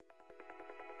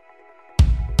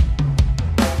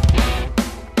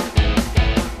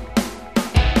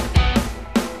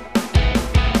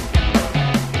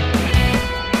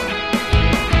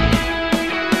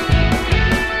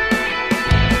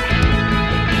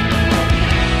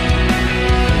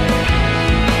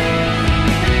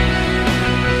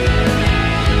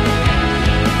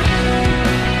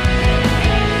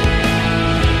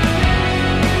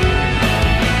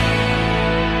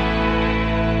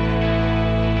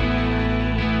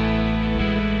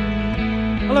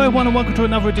Hello everyone and welcome to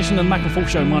another edition of the Mac and Forth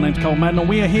Show. My name's Cole Madden and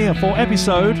we are here for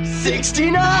episode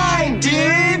 69,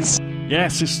 dudes!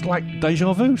 Yes, it's like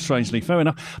deja vu, strangely, fair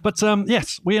enough. But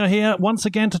yes, we are here once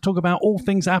again to talk about all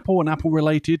things Apple and Apple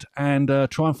related and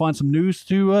try and find some news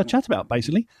to chat about,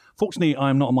 basically. Fortunately,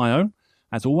 I'm not on my own,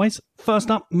 as always.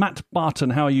 First up, Matt Barton,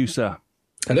 how are you, sir?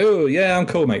 Hello, yeah, I'm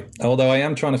cool, mate. Although I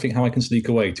am trying to think how I can sneak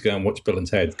away to go and watch Bill and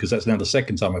Ted, because that's now the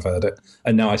second time I've heard it,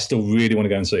 and now I still really want to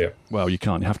go and see it. Well, you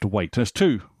can't. You have to wait. There's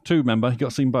two, remember. You got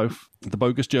to see both. The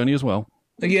Bogus Journey as well.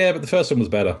 Yeah, but the first one was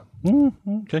better.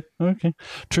 Okay.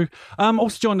 True.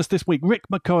 Also joined us this week, Rick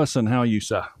McCorson. How are you,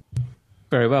 sir?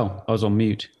 Very well. I was on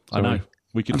mute. Sorry. I know.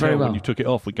 We can tell when you took it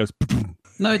off. It goes...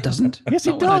 No, it doesn't. Yes,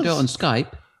 it does. When I do it on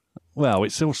Skype. Well,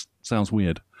 it still sounds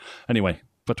weird. Anyway,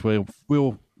 but we'll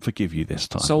forgive you this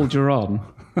time. Soldier on,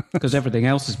 because everything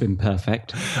else has been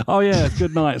perfect. Oh, yeah.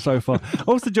 Good night so far.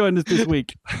 Also joined us this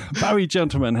week, Barry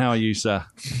Gentleman. How are you, sir?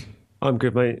 I'm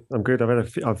good, mate. I'm good. I've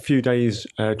had a few days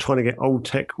trying to get old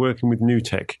tech working with new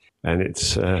tech, and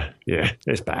it's bad.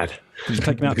 Did you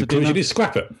take him out to dinner? Did you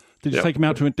scrap it? Did you take him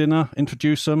out to a dinner,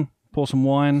 introduce them, pour some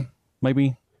wine,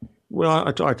 maybe? Well,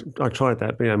 I tried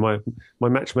that, but yeah, my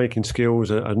matchmaking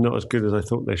skills are not as good as I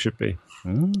thought they should be.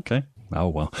 Okay. Oh,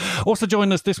 well. Also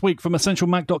joining us this week from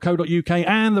essentialmac.co.uk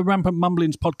and the Rampant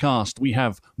Mumblings podcast, we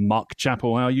have Mark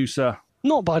Chappell. How are you, sir?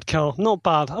 Not bad, Carl. Not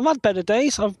bad. I've had better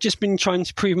days. I've just been trying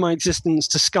to prove my existence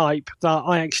to Skype, that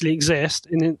I actually exist.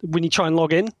 And when you try and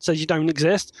log in, it says you don't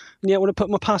exist. And yet when I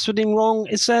put my password in wrong,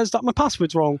 it says that my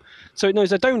password's wrong. So it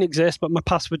knows I don't exist, but my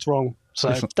password's wrong.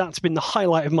 So that's been the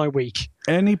highlight of my week.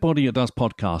 Anybody that does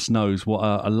podcasts knows what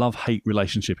a love-hate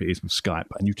relationship it is with Skype,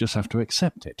 and you just have to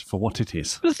accept it for what it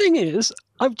is. But the thing is,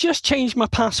 I've just changed my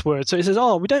password. So it says,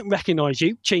 we don't recognise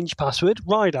you. Change password.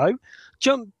 Righto.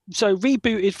 So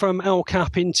rebooted from El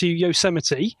Cap into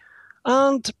Yosemite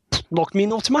and logged me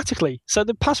in automatically. So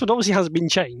the password obviously hasn't been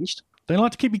changed. They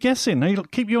like to keep you guessing. They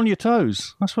keep you on your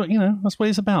toes. That's what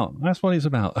it's about. That's what it's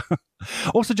about.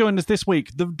 Also joined us this week,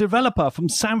 the developer from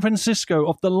San Francisco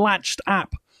of the Latched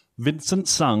app, Vincent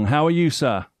Sung. How are you,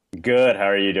 sir? Good. How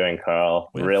are you doing,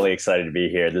 Carl? Really excited to be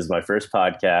here. This is my first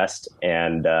podcast,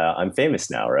 and I'm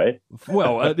famous now, right?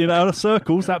 Well, in our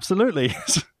circles, absolutely.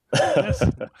 Yes.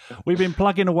 We've been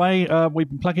plugging away. We've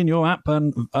been plugging your app,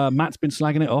 and Matt's been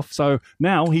slagging it off. So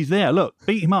now he's there. Look,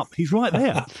 beat him up. He's right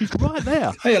there. He's right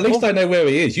there. Hey, at least I know where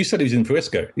he is. You said he was in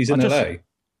Frisco. He's in LA.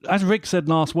 As Rick said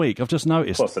last week, I've just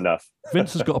noticed. Close enough.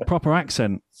 Vince has got a proper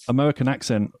accent, American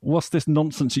accent. What's this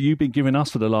nonsense that you've been giving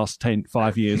us for the last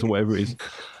 5 years or whatever it is?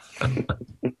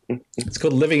 It's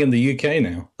called living in the UK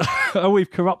now. Oh,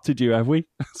 we've corrupted you, have we?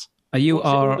 Are you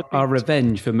our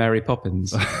revenge for Mary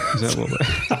Poppins? Is that what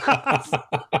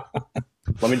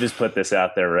Let me just put this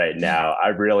out there right now. I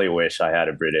really wish I had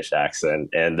a British accent.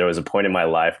 And there was a point in my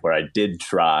life where I did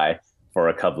try for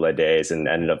a couple of days and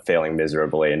ended up failing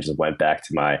miserably and just went back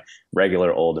to my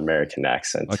regular old American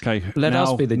accent. Okay. Let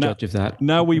us be the judge of that.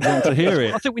 Now we want to hear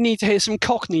it. I think we need to hear some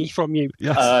Cockney from you.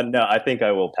 Yes. No, I think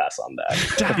I will pass on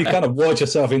that. You kind of ward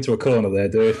yourself into a corner there,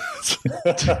 dude.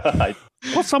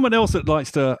 Well, someone else that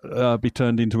likes to be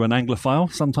turned into an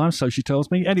Anglophile sometimes, so she tells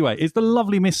me. Anyway, it's the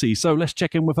lovely Missy, so let's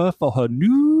check in with her for her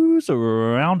news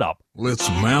roundup. Let's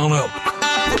mount up.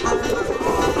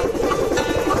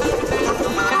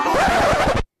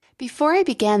 Before I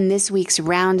begin this week's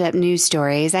Roundup news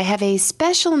stories, I have a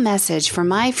special message for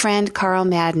my friend Carl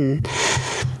Madden.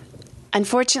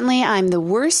 Unfortunately, I'm the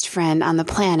worst friend on the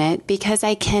planet because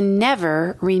I can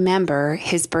never remember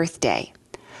his birthday,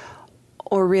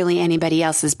 or really anybody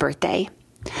else's birthday.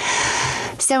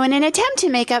 So in an attempt to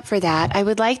make up for that, I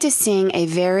would like to sing a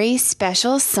very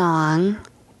special song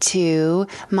to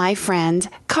my friend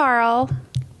Carl.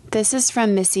 This is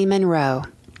from Missy Monroe.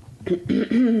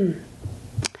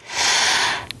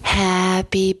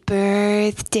 Happy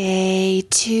birthday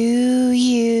to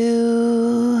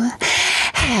you.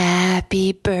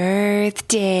 Happy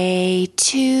birthday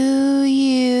to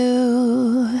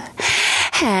you.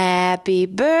 Happy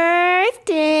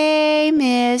birthday,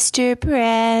 Mr.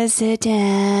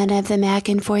 President of the Mac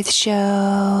and Forth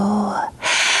Show.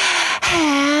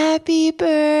 Happy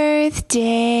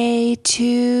birthday to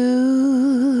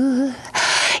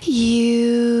you.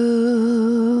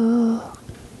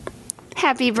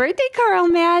 Happy birthday, Carl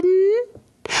Madden.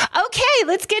 Okay,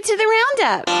 let's get to the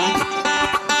roundup.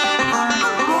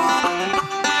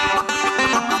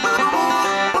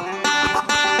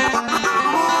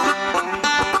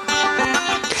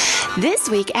 This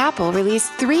week, Apple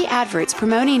released 3 adverts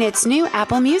promoting its new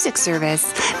Apple Music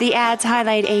service. The ads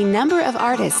highlight a number of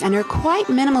artists and are quite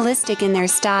minimalistic in their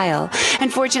style.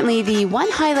 Unfortunately, the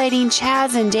one highlighting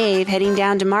Chaz and Dave heading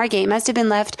down to Margate must have been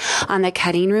left on the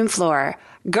cutting room floor.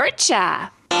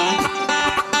 Gertcha!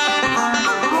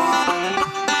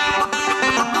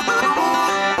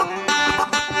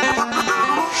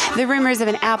 The rumors of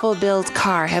an Apple-built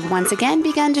car have once again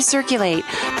begun to circulate.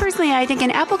 Personally, I think an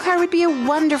Apple car would be a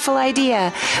wonderful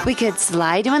idea. We could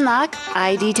slide to unlock,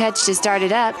 ID touch to start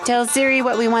it up, tell Siri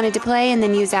what we wanted to play, and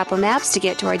then use Apple Maps to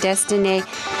get to our destination.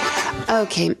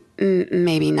 Okay,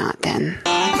 maybe not then.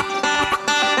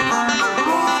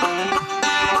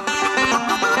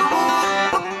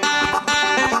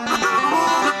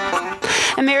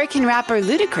 American rapper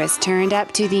Ludacris turned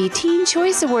up to the Teen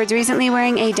Choice Awards recently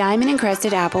wearing a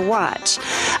diamond-encrusted Apple Watch.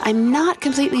 I'm not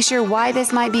completely sure why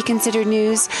this might be considered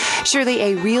news. Surely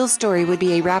a real story would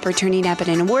be a rapper turning up at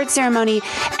an award ceremony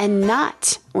and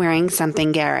not wearing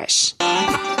something garish.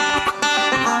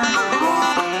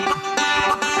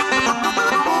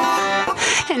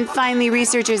 And finally,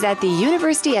 researchers at the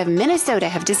University of Minnesota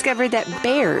have discovered that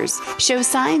bears show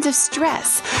signs of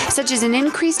stress, such as an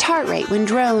increased heart rate when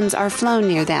drones are flown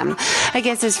near them. I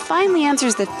guess this finally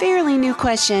answers the fairly new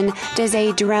question, does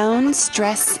a drone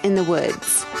stress in the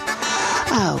woods?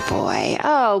 Oh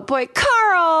boy,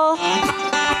 Carl!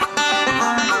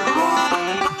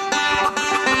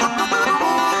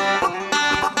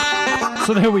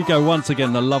 So there we go, once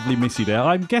again, the lovely Missy there.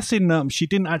 I'm guessing she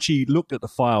didn't actually look at the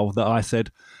file that I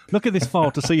said, look at this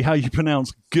file to see how you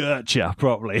pronounce Gertcha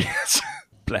properly.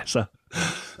 Bless her.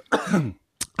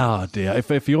 Oh dear.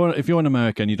 If you're in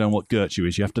America and you don't know what Gertcha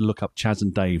is, you have to look up Chaz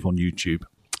and Dave on YouTube.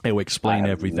 It will explain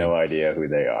everything. No idea who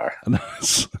they are.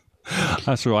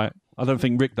 That's right. I don't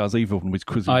think Rick does either when he's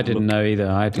quizzing. I didn't know either.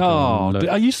 I had to go and look.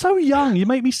 Are you so young? You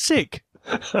make me sick.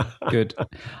 Good.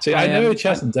 See, I know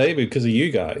Chaz and David because of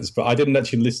you guys, but I didn't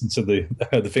actually listen to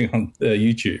the thing on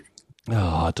YouTube.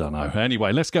 Oh, I don't know.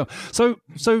 Anyway, let's go. So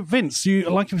Vince, you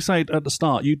like you said at the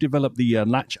start, you developed the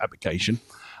Latch application,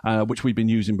 which we've been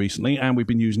using recently, and we've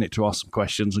been using it to ask some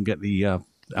questions and get the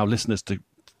our listeners to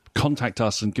contact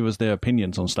us and give us their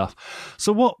opinions on stuff.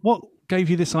 So what gave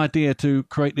you this idea to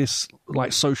create this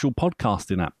like social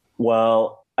podcasting app?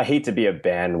 Well, I hate to be a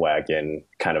bandwagon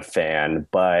kind of fan,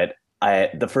 but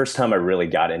the first time I really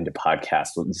got into podcasts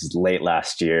was late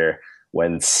last year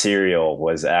when Serial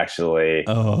was actually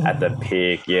at the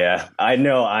peak. Yeah, I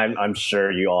know. I'm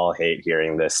sure you all hate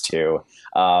hearing this too.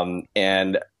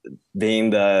 And being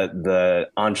the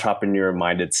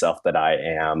entrepreneur-minded self that I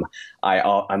am,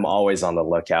 I'm always on the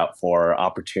lookout for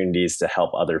opportunities to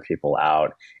help other people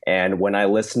out. And when I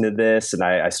listened to this, and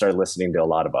I started listening to a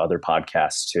lot of other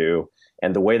podcasts too,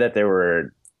 and the way that they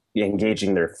were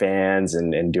engaging their fans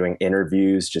and doing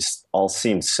interviews just all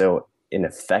seemed so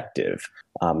ineffective.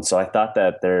 So I thought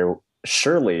that there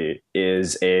surely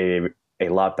is a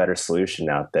lot better solution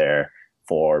out there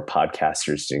for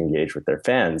podcasters to engage with their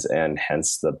fans, and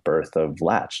hence the birth of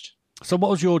Latched. So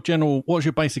what was your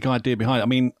basic idea behind it? I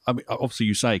mean obviously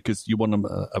you say because you want them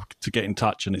to get in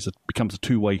touch and it becomes a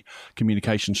two-way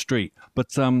communication street.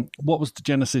 But what was the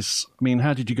genesis? I mean,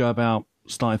 how did you go about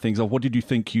starting things off? What did you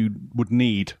think you would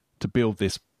need to build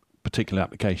this particular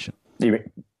application? You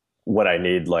mean what I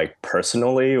need, like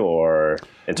personally, or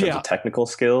in terms of technical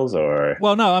skills, or?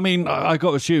 Well, no, I mean, I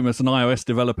got to assume as an iOS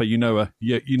developer, you know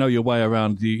your way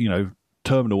around the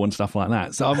terminal and stuff like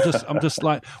that. So I'm just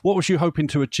like, what was you hoping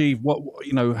to achieve? What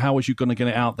how was you going to get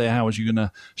it out there? How was you going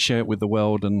to share it with the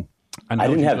world? And I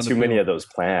didn't have too many of those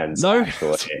plans. No,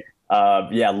 actually.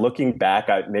 Looking back,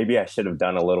 maybe I should have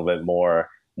done a little bit more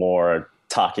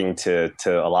talking to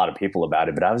a lot of people about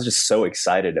it, but I was just so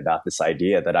excited about this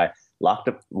idea that I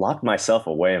locked myself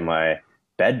away in my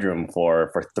bedroom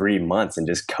for 3 months and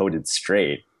just coded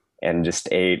straight and just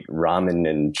ate ramen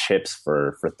and chips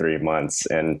for 3 months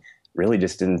and really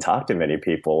just didn't talk to many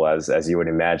people as you would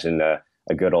imagine a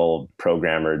good old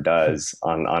programmer does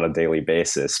on a daily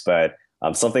basis. But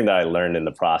something that I learned in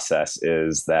the process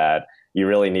is that you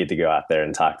really need to go out there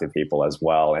and talk to people as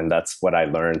well. And that's what I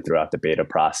learned throughout the beta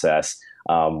process.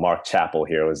 Mark Chappell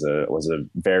here was a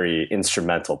very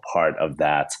instrumental part of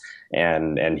that.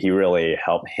 And he really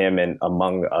helped, him and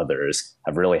among others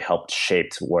have really helped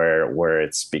shape where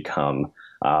it's become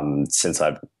since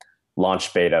I've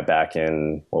launched beta back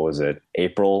in,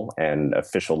 April, and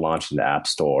official launch in the App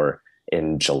Store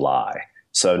in July.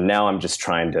 So now I'm just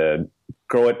trying to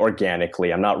grow it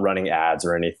organically. I'm not running ads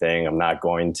or anything. I'm not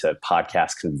going to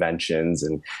podcast conventions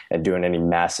and doing any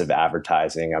massive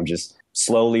advertising. I'm just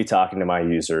slowly talking to my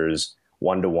users,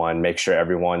 one-to-one, make sure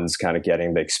everyone's kind of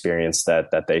getting the experience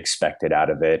that they expected out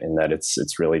of it, and that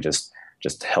it's really just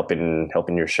helping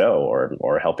your show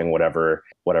or helping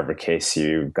whatever case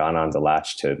you've gone on to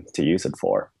Latch to use it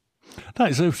for. No,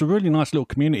 it's a really nice little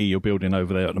community you're building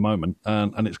over there at the moment,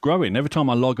 and it's growing. Every time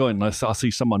I log on, I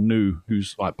see someone new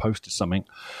who's like posted something.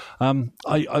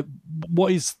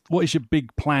 What is your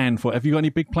big plan for? Have you got any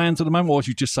big plans at the moment, or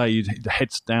do you just say your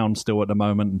head's down still at the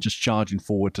moment and just charging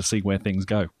forward to see where things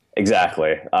go?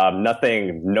 Exactly.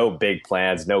 No big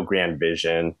plans, no grand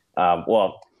vision.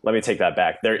 Well, let me take that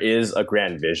back. There is a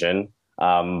grand vision.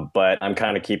 But I'm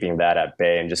kind of keeping that at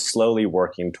bay and just slowly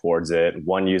working towards it,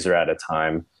 one user at a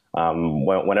time.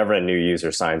 Whenever a new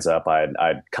user signs up,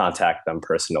 I'd contact them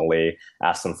personally,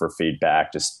 ask them for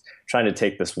feedback, just trying to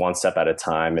take this one step at a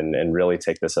time and really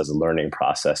take this as a learning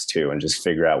process too, and just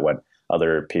figure out what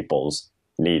other people's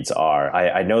needs are.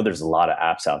 I know there's a lot of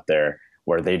apps out there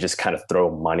where they just kind of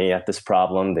throw money at this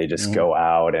problem. They just go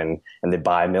out and they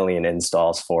buy a million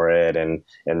installs for it and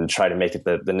try to make it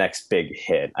the next big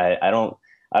hit. I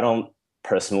don't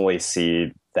personally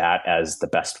see that as the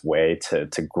best way to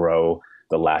grow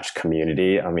the Latch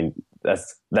community. I mean,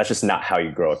 that's just not how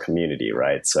you grow a community,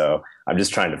 right? So I'm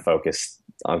just trying to focus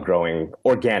on growing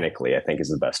organically, I think is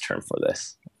the best term for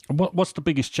this. What's the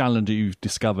biggest challenge you've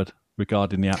discovered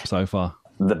regarding the app so far?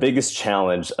 The biggest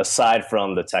challenge, aside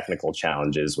from the technical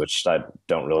challenges, which I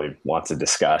don't really want to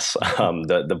discuss,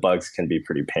 the bugs can be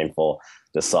pretty painful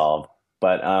to solve.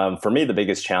 But for me, the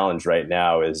biggest challenge right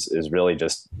now is really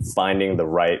just finding the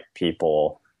right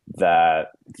people that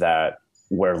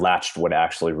where Latched would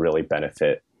actually really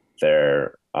benefit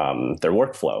their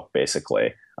workflow,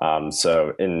 basically.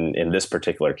 So in this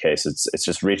particular case, it's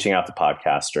just reaching out to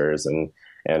podcasters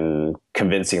and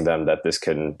convincing them that this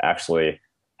can actually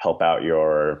help out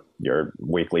your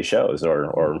weekly shows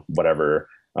or whatever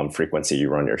frequency you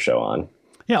run your show on.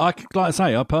 Yeah, like I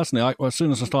say, as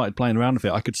soon as I started playing around with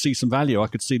it, I could see some value. I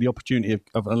could see the opportunity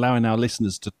of allowing our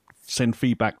listeners to send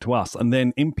feedback to us and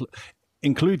then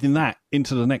including that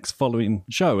into the next following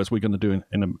show, as we're going to do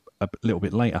in a little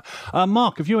bit later.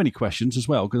 Mark, have you any questions as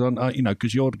well?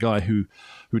 Because you're the guy who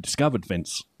discovered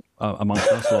Vince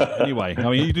amongst us lot. Anyway, I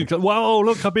mean, you did go, wow,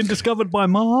 look, I've been discovered by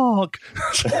Mark.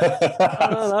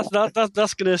 That's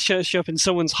going to show up in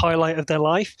someone's highlight of their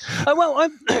life.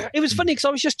 It was funny because I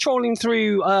was just trolling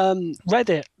through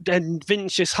Reddit, and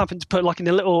Vince just happened to put like in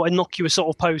a little innocuous sort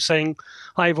of post saying,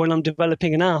 "Hi everyone, I'm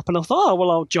developing an app," and I thought,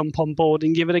 I'll jump on board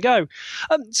and give it a go.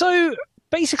 So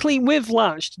basically, with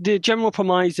Latched, the general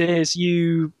premise is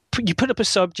you put up a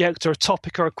subject or a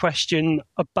topic or a question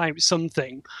about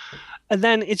something. And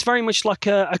then it's very much like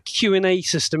a Q&A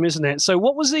system, isn't it? So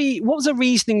what was the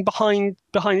reasoning behind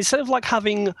instead of like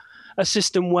having a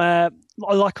system where,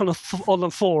 like on a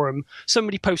forum,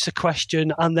 somebody posts a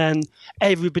question and then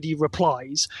everybody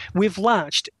replies. With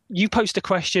Latched, you post a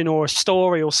question or a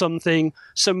story or something,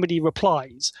 somebody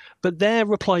replies, but their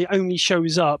reply only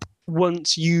shows up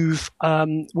once you've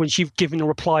given a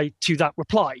reply to that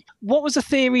reply. What was the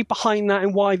theory behind that,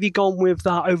 and why have you gone with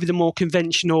that over the more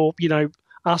conventional,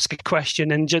 ask a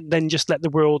question and then just let the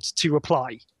world to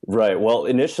reply? Right. Well,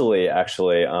 initially,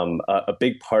 actually, a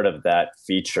big part of that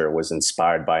feature was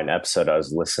inspired by an episode I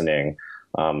was listening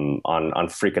on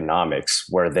Freakonomics,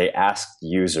 where they asked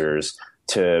users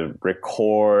to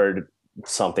record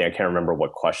something. I can't remember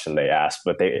what question they asked,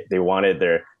 but they wanted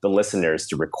the listeners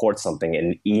to record something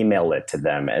and email it to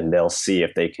them, and they'll see if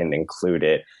they can include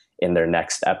it in their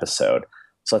next episode.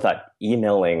 So I thought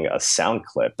emailing a sound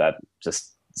clip, that just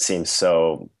seems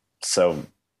so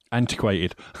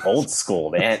antiquated, old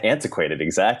school, antiquated.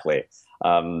 Exactly.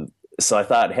 So I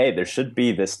thought, hey, there should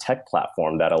be this tech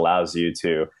platform that allows you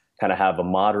to kind of have a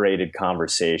moderated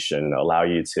conversation, allow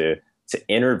you to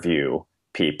interview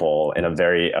people in a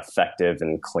very effective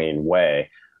and clean way.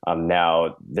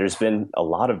 Now, there's been a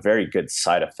lot of very good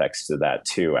side effects to that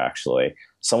too, actually.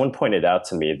 Someone pointed out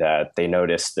to me that they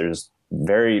noticed there's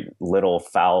very little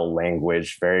foul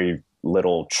language, very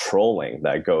little trolling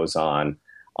that goes on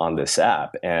this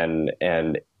app. And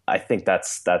I think that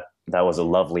was a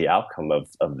lovely outcome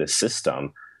of this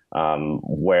system,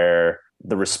 where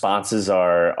the responses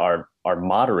are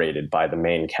moderated by the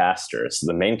main caster. So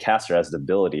the main caster has the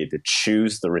ability to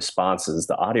choose the responses,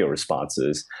 the audio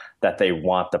responses that they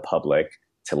want the public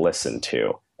to listen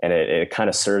to. And it kind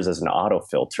of serves as an auto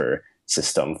filter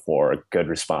system for good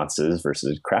responses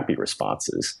versus crappy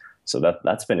responses. So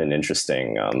that's been an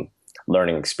interesting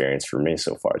learning experience for me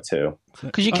so far too.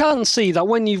 Because you can see that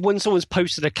when someone's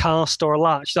posted a cast or a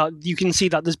latch, that you can see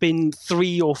that there's been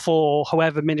 3 or 4,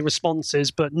 however many responses,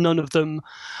 but none of them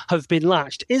have been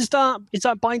latched. Is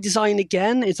that by design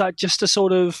again? Is that just to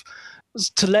sort of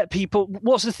to let people.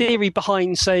 What's the theory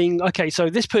behind saying, okay, so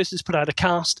this person's put out a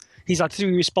cast, he's had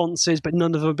 3 responses, but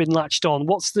none of them have been latched on.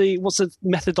 What's the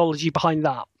methodology behind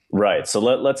that? Right. So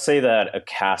let's say that a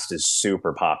cast is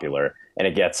super popular and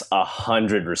it gets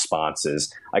 100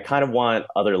 responses. I kind of want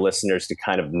other listeners to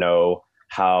kind of know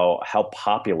how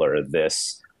popular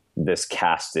this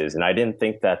cast is. And I didn't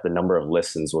think that the number of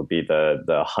listens would be the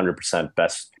 100%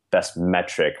 best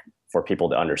metric for people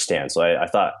to understand. So I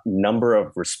thought number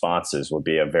of responses would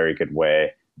be a very good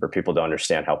way for people to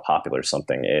understand how popular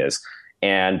something is.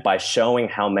 And by showing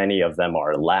how many of them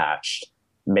are latched,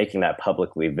 making that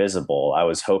publicly visible, I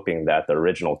was hoping that the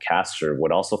original caster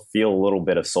would also feel a little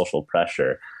bit of social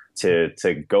pressure to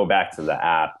go back to the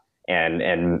app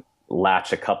and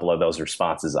latch a couple of those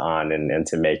responses on and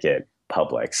to make it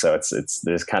public. So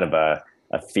there's kind of a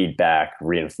feedback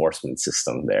reinforcement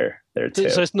system there too.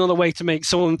 So it's not a way to make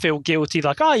someone feel guilty,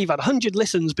 like, you've had 100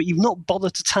 listens, but you've not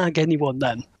bothered to tag anyone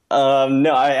then.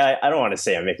 No, I don't want to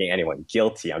say I'm making anyone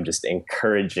guilty. I'm just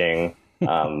encouraging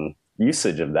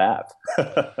usage of that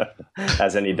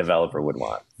as any developer would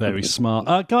want. Very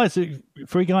smart. Guys,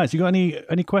 3 guys, you got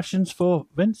any questions for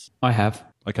Vince? I have.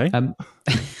 Okay. Well,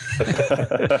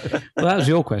 that was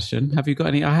your question. Have you got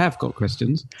any? I have got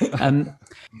questions.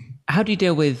 How do you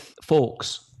deal with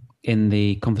forks in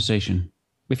the conversation?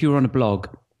 If you were on a blog,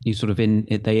 you sort of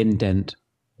they indent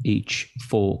each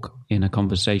fork in a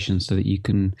conversation so that you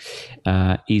can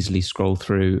easily scroll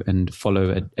through and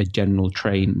follow a general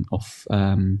train of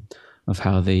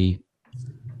how the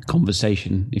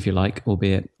conversation, if you like,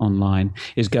 albeit online,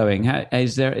 is going.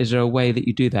 Is there a way that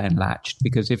you do that in Latched?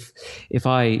 Because if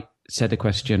I said a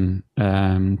question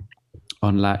on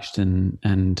Latched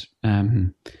and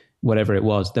whatever it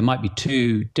was, there might be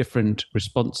 2 different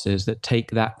responses that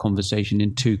take that conversation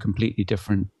in 2 completely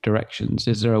different directions.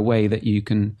 Is there a way that you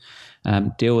can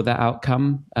deal with that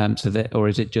outcome, or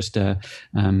is it just a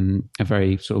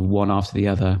very sort of one after the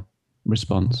other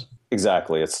response?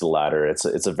 Exactly, it's the latter. It's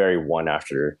a very one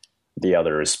after the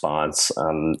other response.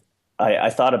 I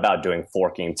thought about doing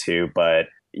forking too, but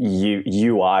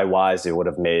UI wise, it would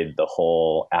have made the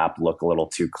whole app look a little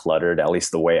too cluttered. At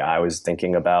least the way I was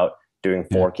thinking about doing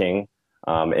forking,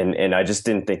 and I just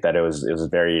didn't think that it was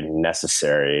very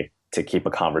necessary to keep a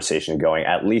conversation going,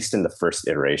 at least in the first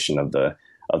iteration of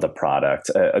the product.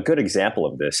 A good example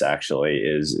of this actually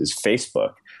is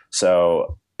Facebook.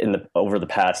 So over the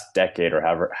past decade or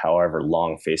however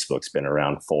long Facebook's been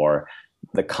around for,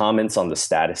 the comments on the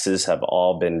statuses have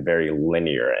all been very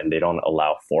linear, and they don't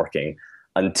allow forking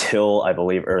until I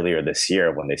believe earlier this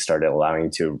year when they started allowing you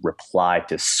to reply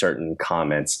to certain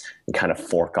comments and kind of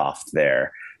fork off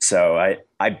there. So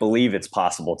I believe it's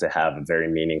possible to have a very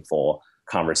meaningful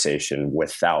conversation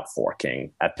without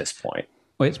forking at this point.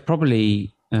 Well, it's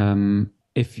probably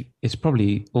it's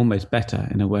probably almost better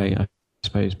in a way, I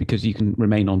suppose, because you can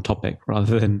remain on topic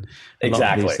rather than a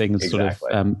lot of these things. Sort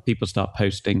of people start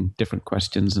posting different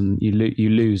questions, and you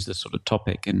lose the sort of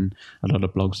topic in a lot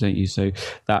of blogs, don't you? So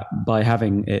that by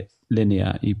having it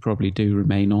linear, you probably do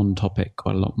remain on topic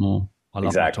quite a lot more. I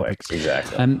love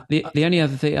Exactly. The only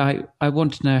other thing I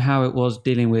want to know how it was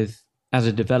dealing with as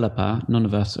a developer. None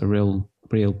of us are real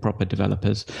proper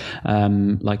developers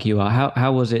like you are.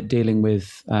 How was it dealing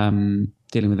with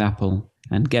Apple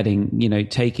and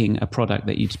taking a product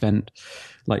that you'd spent,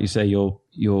 like you say,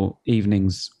 your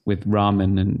evenings with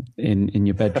ramen and in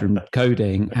your bedroom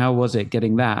coding? How was it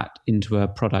getting that into a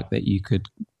product that you could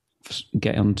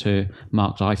get onto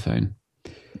Mark's iPhone?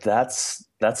 That's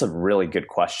a really good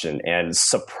question, and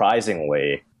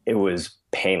surprisingly, it was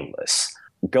painless.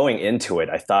 Going into it,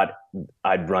 I thought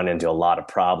I'd run into a lot of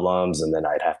problems, and then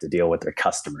I'd have to deal with their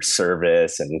customer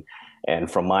service.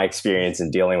 And from my experience in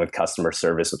dealing with customer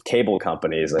service with cable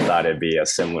companies, I thought it'd be a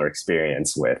similar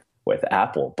experience with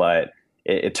Apple. But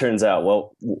it turns out,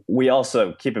 well, we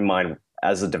also, keep in mind,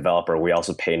 as a developer, we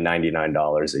also pay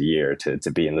 $99 a year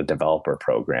to be in the developer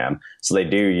program. So they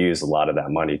do use a lot of that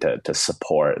money to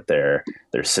support their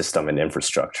system and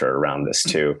infrastructure around this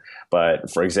too.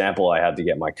 But for example, I had to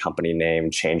get my company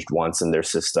name changed once in their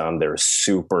system. They were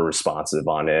super responsive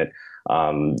on it.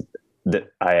 I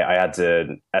had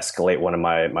to escalate one of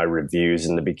my reviews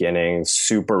in the beginning,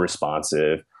 super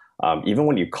responsive. Even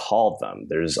when you called them,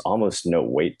 there's almost no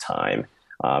wait time.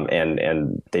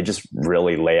 And they just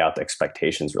really lay out the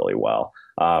expectations really well.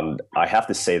 I have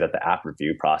to say that the app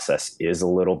review process is a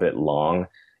little bit long.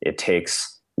 It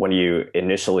takes, when you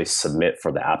initially submit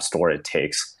for the App Store, it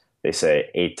takes, they say,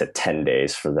 8 to 10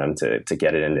 days for them to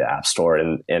get it into the App Store.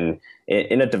 And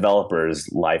in a developer's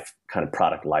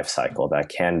product life cycle, that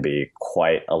can be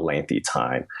quite a lengthy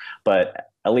time. But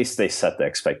at least they set the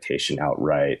expectation out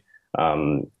right.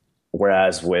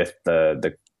 Whereas with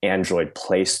the Android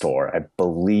Play Store, I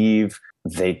believe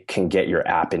they can get your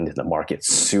app into the market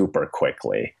super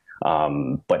quickly.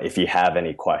 But if you have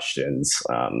any questions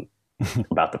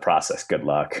about the process, good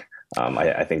luck.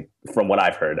 I think from what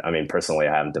I've heard, I mean, personally,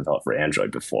 I haven't developed for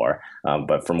Android before,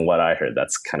 but from what I heard,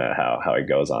 that's kind of how it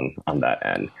goes on that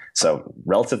end. So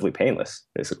relatively painless,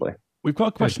 basically. We've got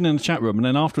a question in the chat room, and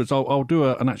then afterwards I'll do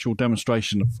an actual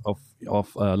demonstration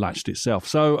of Latched itself.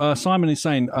 So Simon is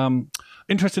saying,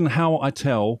 interested in how I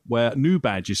tell where new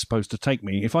badge is supposed to take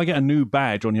me. If I get a new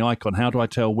badge on the icon, how do I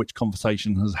tell which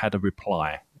conversation has had a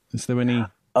reply? Is there any...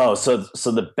 Oh, so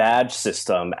the badge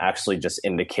system actually just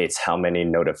indicates how many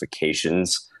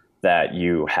notifications that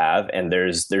you have, and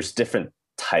there's different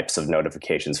types of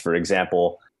notifications. For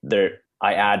example,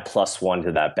 I add +1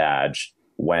 to that badge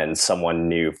when someone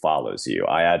new follows you.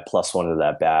 I add +1 to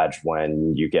that badge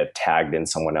when you get tagged in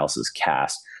someone else's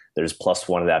cast. There's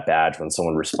 +1 to that badge when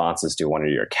someone responds to one of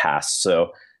your casts.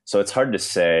 So it's hard to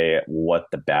say what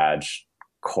the badge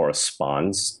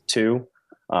corresponds to.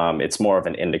 It's more of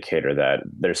an indicator that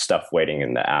there's stuff waiting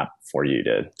in the app for you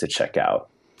to check out.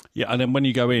 Yeah, and then when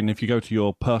you go in, if you go to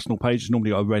your personal page, it's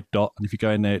normally got a red dot, and if you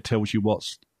go in there, it tells you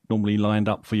what's normally lined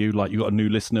up for you, like you've got a new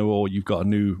listener or you've got a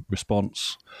new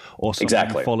response or something.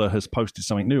 Exactly. A follower has posted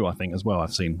something new, I think, as well.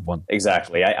 I've seen one.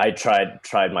 Exactly. I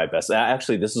tried my best.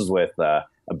 Actually, this is with a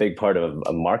big part of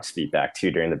Mark's feedback,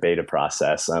 too, during the beta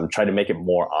process. Try to make it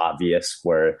more obvious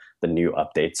where the new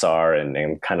updates are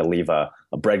and kind of leave a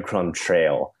breadcrumb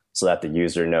trail so that the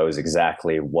user knows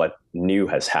exactly what new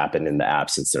has happened in the app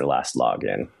since their last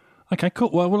login. Okay, cool.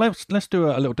 Well, let's do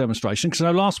a little demonstration.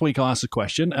 Because last week I asked a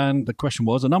question, and the question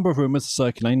was, a number of rumors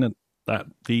circulating that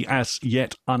the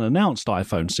as-yet unannounced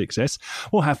iPhone 6s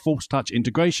will have Force Touch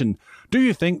integration. Do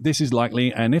you think this is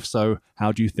likely? And if so,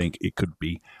 how do you think it could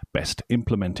be best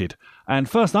implemented? And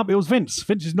first up, it was Vince.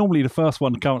 Vince is normally the first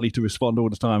one currently to respond all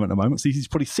the time at the moment, so he's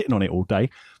probably sitting on it all day.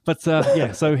 But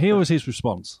yeah, so here was his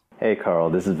response. Hey, Carl,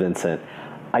 this is Vincent.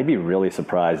 I'd be really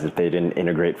surprised if they didn't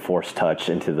integrate Force Touch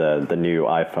into the new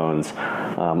iPhones.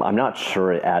 I'm not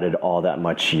sure it added all that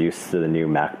much use to the new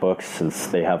MacBooks, since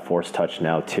they have Force Touch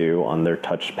now too on their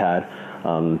touchpad,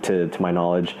 to my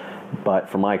knowledge. But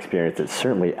from my experience, it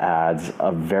certainly adds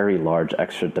a very large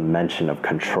extra dimension of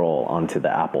control onto the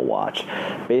Apple Watch.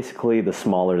 Basically, the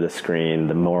smaller the screen,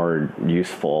 the more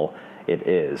useful it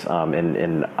is,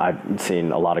 and I've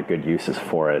seen a lot of good uses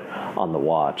for it on the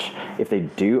watch. If they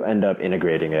do end up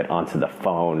integrating it onto the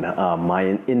phone,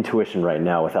 my intuition right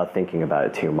now, without thinking about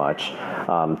it too much,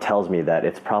 tells me that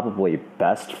it's probably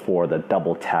best for the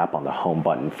double tap on the home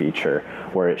button feature,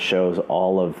 where it shows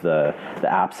all of the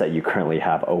apps that you currently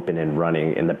have open and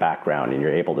running in the background, and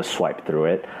you're able to swipe through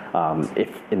it. If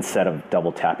instead of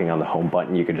double tapping on the home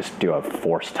button, you could just do a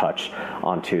Force Touch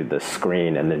onto the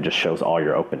screen and then just shows all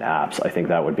your open apps. I think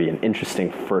that would be an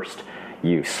interesting first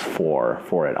use for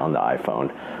it on the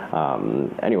iPhone.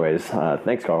 Anyways,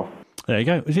 thanks, Carl. There you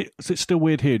go. Is it still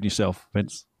weird hearing yourself,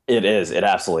 Vince? It is. It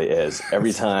absolutely is.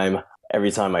 Every time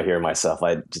I hear myself,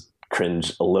 I just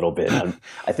cringe a little bit.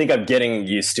 I think I'm getting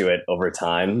used to it over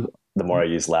time, the more I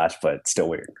use Latch, but still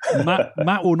weird.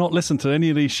 Matt will not listen to any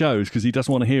of these shows because he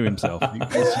doesn't want to hear himself.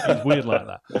 He's weird like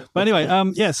that. But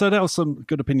anyway, yeah, so that was some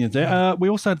good opinions there. We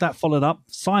also had that followed up.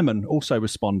 Simon also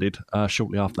responded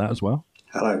shortly after that as well.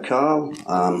 Hello, Carl.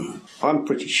 I'm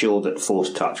pretty sure that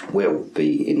Force Touch will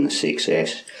be in the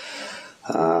 6S.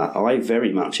 I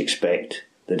very much expect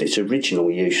that its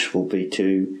original use will be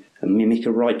to mimic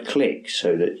a right click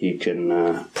so that you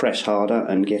can press harder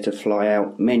and get a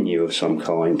fly-out menu of some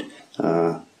kind.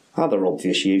 Other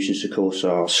obvious uses, of course,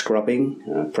 are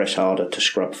scrubbing, press harder to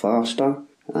scrub faster,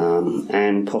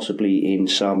 and possibly in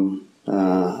some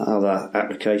other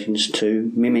applications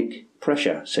to mimic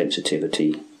pressure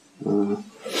sensitivity.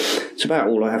 It's about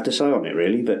all I have to say on it,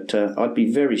 really, but I'd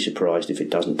be very surprised if it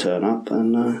doesn't turn up,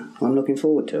 and I'm looking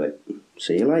forward to it.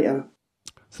 See you later.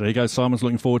 So there you go. Simon's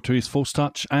looking forward to his Force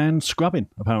Touch and scrubbing,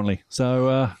 apparently.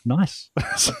 So nice.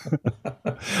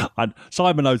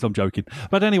 Simon knows I'm joking.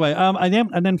 But anyway,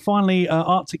 and then finally,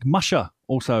 Arctic Musher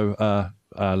also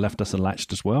left us a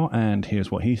Latched as well. And here's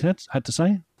what he had to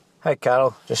say. Hi,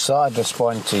 Carol. Just thought I'd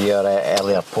respond to your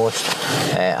earlier post.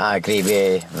 I agree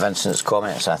with Vincent's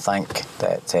comments. I think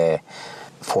that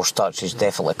Force Touch is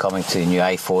definitely coming to the new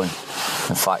iPhone.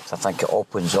 In fact, I think it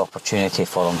opens the opportunity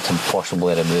for them to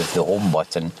possibly remove the home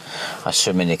button,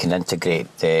 assuming they can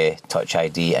integrate the Touch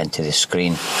ID into the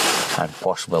screen, and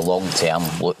possibly long-term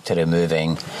look to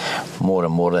removing more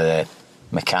and more of the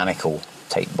mechanical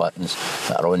type buttons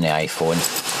that are on the iPhone.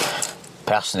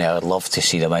 Personally, I would love to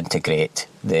see them integrate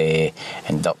the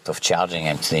inductive charging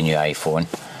into the new iPhone.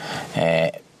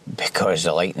 because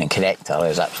the lightning connector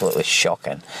is absolutely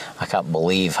shocking. I can't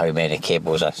believe how many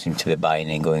cables I seem to be buying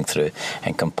and going through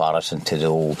in comparison to the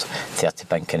old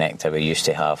 30-pin connector we used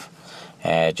to have.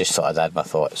 Just thought I'd add my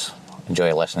thoughts.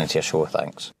 Enjoy listening to your show,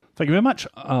 thanks. Thank you very much,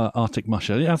 Arctic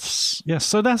Musher. Yes.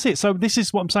 So that's it. So this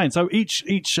is what I'm saying. So each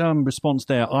response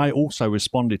there, I also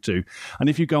responded to. And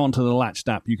if you go onto the Latched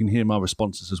app, you can hear my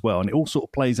responses as well. And it all sort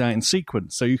of plays out in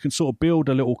sequence. So you can sort of build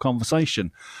a little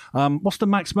conversation. What's the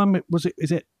maximum?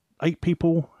 Is it 8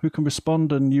 people who can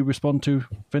respond and you respond to,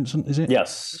 Vincent, is it?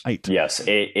 Yes. 8. Yes.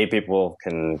 Eight people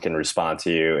can respond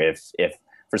to you. If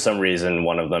for some reason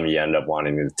one of them you end up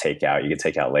wanting to take out, you can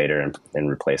take out later and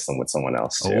replace them with someone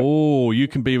else too. Oh, you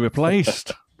can be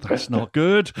replaced. That's not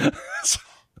good.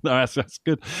 No, that's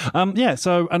good.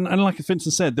 So and like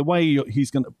Vincent said, the way you'll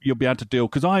be able to deal,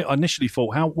 because I initially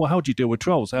thought, how do you deal with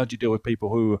trolls? How do you deal with people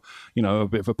who are a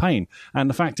bit of a pain? And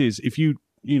the fact is, if you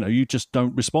just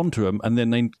don't respond to them, and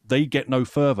then they get no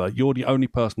further, you're the only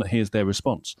person that hears their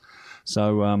response.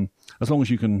 So as long as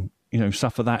you can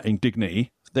suffer that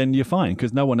indignity, then you're fine,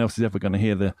 because no one else is ever going to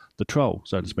hear the troll,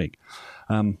 so to speak,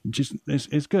 which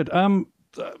is good.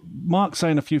 Mark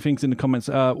saying a few things in the comments.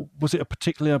 Was it a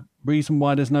particular reason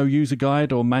why there's no user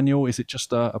guide or manual? Is it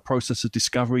just a process of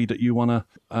discovery that you want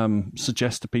to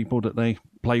suggest to people that they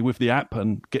play with the app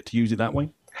and get to use it that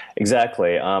way?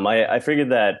 Exactly. I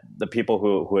figured that the people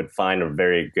who would find a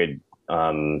very good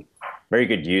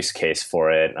use case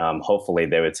for it, hopefully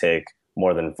they would take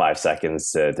more than 5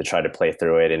 seconds to try to play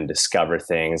through it and discover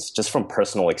things just from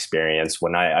personal experience.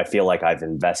 When I feel like I've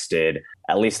invested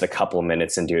at least a couple of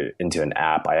minutes into an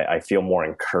app, I feel more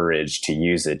encouraged to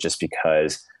use it just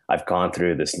because I've gone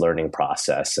through this learning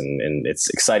process and it's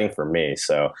exciting for me.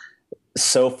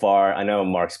 So far, I know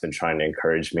Mark's been trying to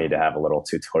encourage me to have a little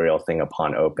tutorial thing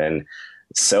upon open.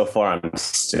 So far, I'm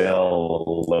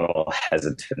still a little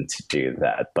hesitant to do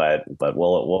that, but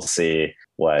we'll see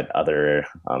what other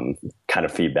kind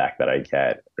of feedback that I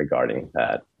get regarding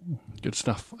that. Good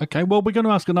stuff. Okay, well, we're going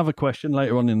to ask another question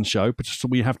later on in the show, but just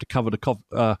we have to cover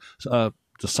the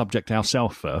subject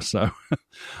ourselves first. So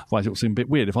otherwise, it will seem a bit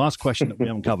weird if I ask a question that we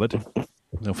haven't covered.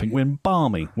 They'll think we're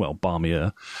balmy. Well,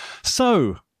 balmier.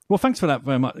 So. Well, thanks for that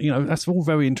very much. That's all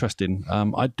very interesting.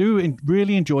 I do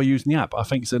really enjoy using the app. I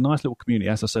think it's a nice little community,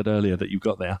 as I said earlier, that you've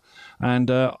got there. And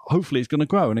hopefully it's going to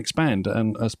grow and expand.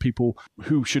 And as people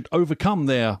who should overcome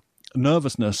their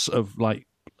nervousness of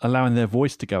allowing their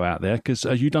voice to go out there, because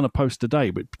you've done a post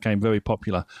today which became very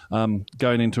popular,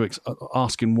 going into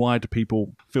asking why do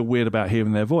people feel weird about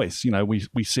hearing their voice.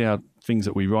 We see our things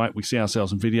that we write, we see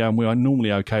ourselves in video, and we are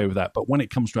normally okay with that. But when it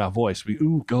comes to our voice,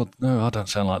 oh God, no, I don't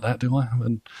sound like that, do I?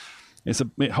 And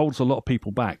it holds a lot of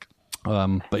people back.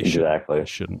 But it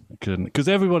shouldn't, because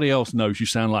everybody else knows you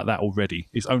sound like that already.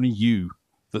 It's only you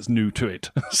that's new to it.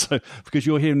 So because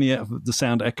you're hearing the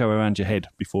sound echo around your head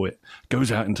before it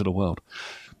goes out into the world.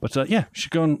 But you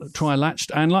should go and try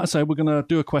Latched. And like I say, we're going to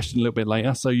do a question a little bit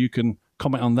later, so you can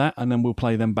comment on that, and then we'll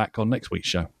play them back on next week's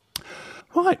show.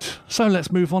 Right, so let's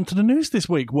move on to the news this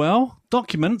week. Well,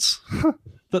 documents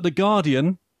that The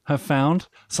Guardian have found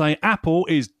say Apple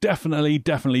is definitely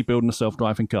building a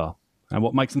self-driving car. And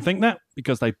what makes them think that?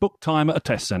 Because they booked time at a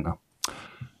test centre.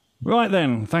 Right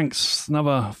then, thanks.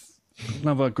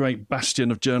 Another great bastion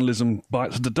of journalism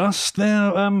bites the dust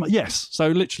there. Yes, so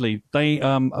literally they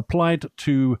applied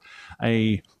to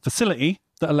a facility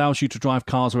that allows you to drive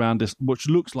cars around this, which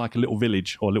looks like a little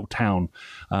village or a little town.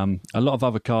 A lot of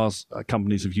other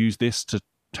companies have used this to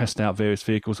test out various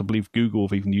vehicles. I believe Google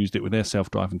have even used it with their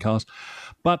self-driving cars.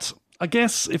 But I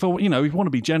guess if you want to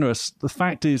be generous, the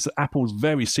fact is that Apple's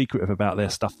very secretive about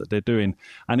their stuff that they're doing.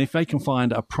 And if they can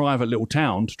find a private little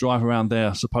town to drive around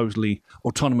their supposedly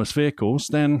autonomous vehicles,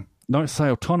 then don't say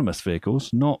autonomous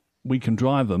vehicles, not we can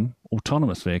drive them,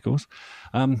 autonomous vehicles.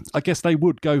 I guess they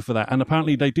would go for that. And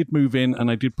apparently they did move in and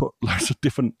they did put loads of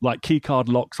different key card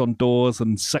locks on doors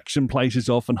and section places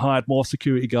off and hired more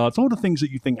security guards, all the things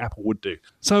that you think Apple would do.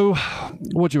 So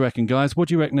what do you reckon, guys? What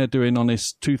do you reckon they're doing on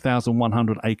this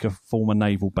 2,100-acre former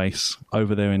naval base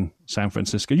over there in San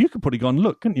Francisco? You could probably go and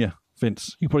look, couldn't you,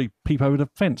 Vince? You could probably peep over the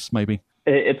fence, maybe.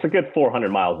 It's a good 400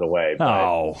 miles away. But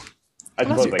oh.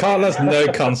 Carl has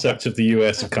no concept of the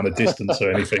US of kind of distance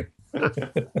or anything.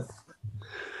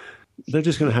 They're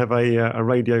just going to have a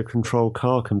radio control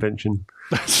car convention.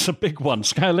 That's a big one.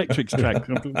 Sky Electric's track.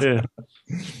 Yeah.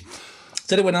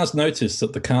 Did anyone else notice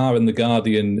that the car in the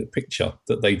Guardian picture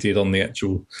that they did on the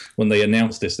actual, when they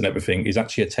announced this and everything, is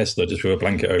actually a Tesla just with a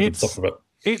blanket over the top of it?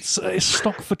 It's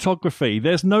stock photography.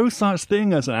 There's no such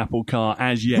thing as an Apple car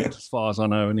as yet, as far as I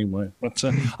know, anyway. But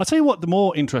I'll tell you what, the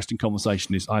more interesting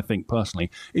conversation is, I think, personally,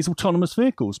 is autonomous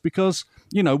vehicles. Because,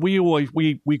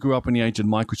 we grew up in the age of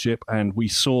microchip, and we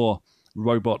saw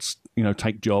robots,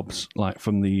 take jobs like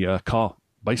from the car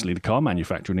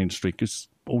manufacturing industry, because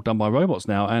all done by robots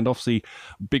now. And obviously,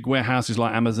 big warehouses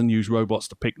like Amazon use robots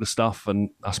to pick the stuff, and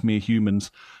us mere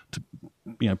humans to,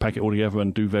 pack it all together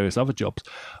and do various other jobs.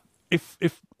 If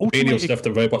menial stuff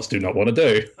that robots do not want to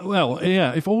do. Well,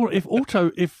 yeah. If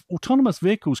autonomous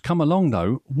vehicles come along,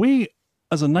 though, we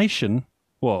as a nation,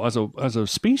 as a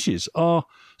species, are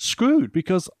screwed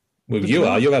because. Well, you're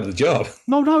out of the job.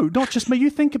 No, not just me. You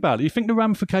think about it. You think the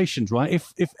ramifications, right?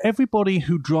 If everybody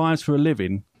who drives for a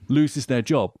living loses their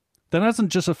job, then that doesn't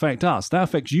just affect us. That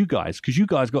affects you guys, because you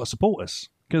guys got to support us,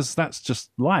 because that's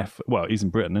just life. Well, it is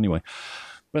in Britain anyway.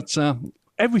 But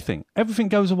everything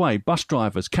goes away. Bus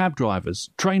drivers, cab drivers,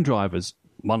 train drivers.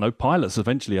 Well, no, pilots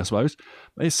eventually, I suppose.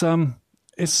 It's a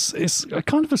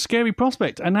kind of a scary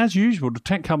prospect. And as usual, the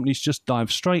tech companies just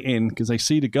dive straight in because they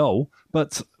see the goal.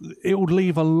 But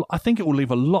I think it will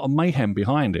leave a lot of mayhem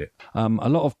behind it. A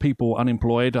lot of people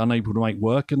unemployed, unable to make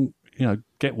work and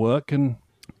get work. And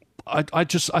I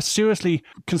seriously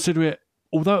consider it,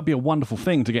 although it'd be a wonderful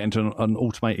thing to get into an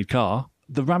automated car,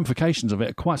 the ramifications of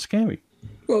it are quite scary.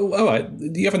 Well, all right,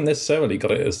 you haven't necessarily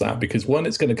got it as that, because one,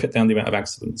 it's going to cut down the amount of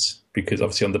accidents, because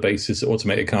obviously on the basis that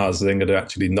automated cars are then going to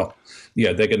actually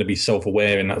they're going to be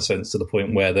self-aware in that sense to the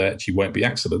point where there actually won't be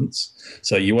accidents.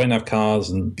 So you won't have cars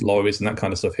and lorries and that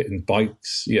kind of stuff hitting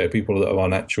bikes, people that are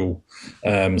on actual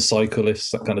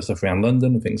cyclists, that kind of stuff around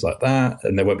London and things like that.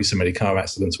 And there won't be so many car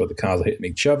accidents where the cars are hitting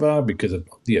each other because of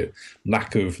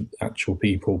lack of actual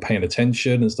people paying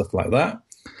attention and stuff like that.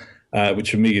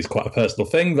 Which for me is quite a personal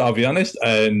thing, I'll be honest,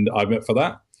 and I'm up for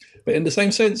that. But in the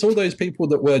same sense, all those people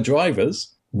that were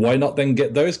drivers, why not then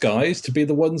get those guys to be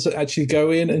the ones that actually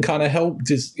go in and kind of help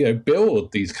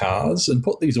build these cars and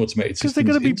put these automated systems? Because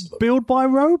they're going to be built by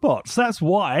robots. That's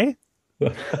why.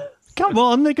 Come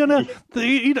on, they're going to.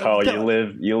 You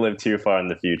live too far in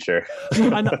the future.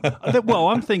 Well,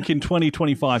 I'm thinking 20,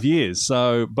 25 years.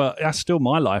 So, but that's still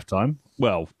my lifetime.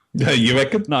 Well, you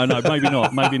reckon? No, maybe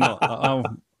not. Maybe not.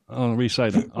 I'll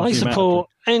re-say that. I support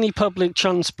any public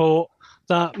transport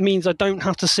that means I don't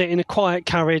have to sit in a quiet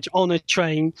carriage on a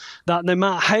train, that no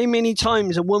matter how many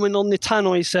times a woman on the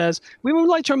tannoy says, we would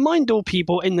like to remind all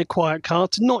people in the quiet car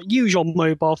to not use your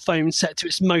mobile phone set to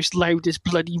its most loudest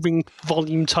bloody ring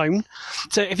volume tone.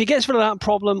 So if it gets rid of that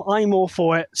problem, I'm all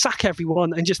for it. Sack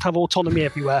everyone and just have autonomy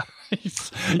everywhere.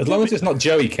 As long as it's not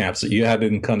Joey cabs that you had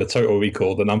in kind of Total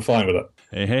Recall, then I'm fine with it.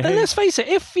 And let's face it,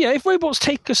 if robots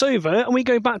take us over and we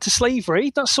go back to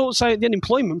slavery, that sorts out the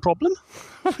unemployment problem.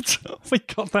 We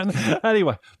got that.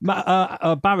 Anyway,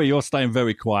 Barry, you're staying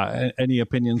very quiet. Any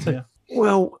opinions here?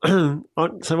 Well,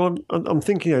 I'm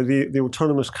thinking, the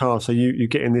autonomous car. So you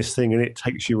get in this thing and it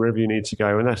takes you wherever you need to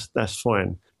go, and that's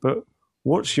fine. But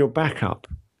what's your backup?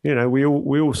 We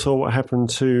all saw what happened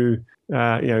to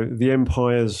the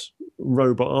Empire's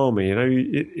robot army.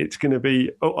 It's going to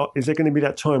be. Is there going to be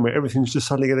that time where everything's just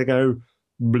suddenly going to go?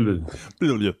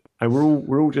 And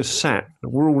we're all just sat.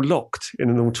 We're all locked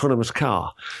in an autonomous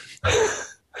car,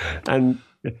 and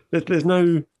there's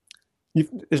no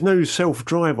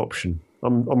self-drive option.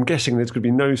 I'm guessing there's going to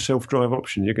be no self-drive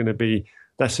option. You're going to be.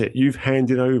 That's it. You've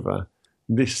handed over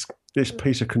this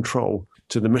piece of control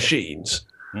to the machines.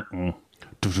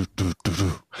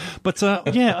 But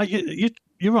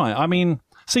you're right. I mean,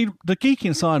 see, the geek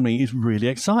inside me is really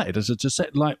excited, as I just said.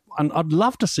 And I'd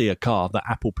love to see a car that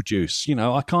Apple produced.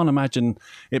 I can't imagine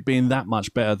it being that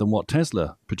much better than what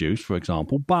Tesla produced, for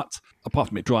example. But apart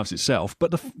from it drives itself,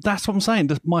 but that's what I'm saying.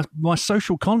 My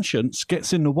social conscience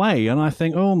gets in the way, and I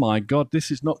think, oh my God,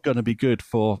 this is not going to be good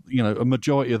for a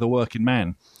majority of the working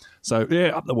man. So yeah,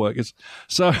 up the workers.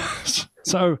 So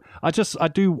I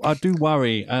do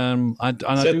worry.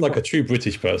 Like a true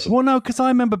British person. Well, no, because I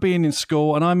remember being in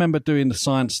school and I remember doing the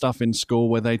science stuff in school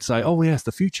where they'd say, "Oh yes,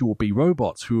 the future will be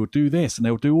robots who will do this and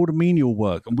they'll do all the menial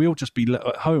work, and we'll just be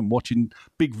at home watching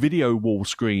big video wall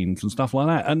screens and stuff like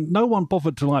that." And no one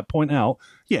bothered to point out,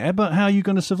 yeah, but how are you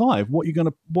going to survive? What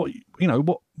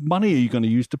money are you going to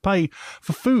use to pay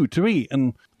for food to eat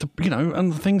and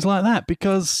and things like that?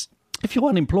 Because if you're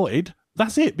unemployed,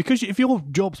 that's it. Because if your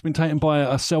job's been taken by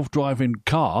a self-driving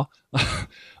car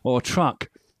or a truck,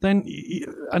 and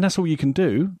that's all you can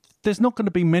do, there's not going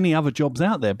to be many other jobs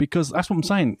out there. Because that's what I'm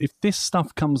saying. If this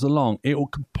stuff comes along, it will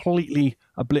completely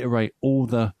obliterate all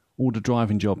the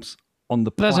driving jobs on the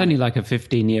But that's planet. only like a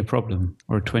 15-year problem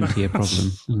or a 20-year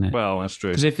problem, isn't it? Well, that's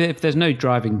true. Because if there's no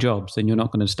driving jobs, then you're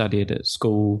not going to study it at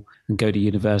school and go to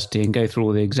university and go through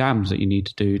all the exams that you need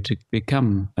to do to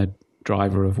become a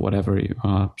driver of whatever you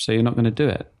are. So you're not going to do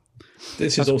it.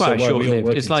 This That's is also quite why we all short-lived.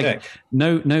 work It's in like tech.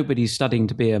 nobody's studying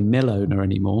to be a mill owner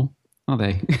anymore, are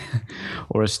they?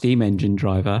 Or a steam engine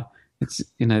driver. It's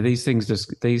these things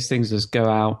just go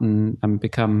out and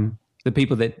become the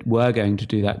people that were going to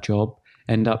do that job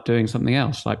end up doing something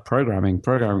else, like programming.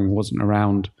 Programming wasn't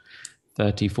around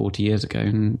 30, 40 years ago,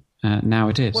 and now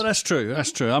it is. Well, that's true.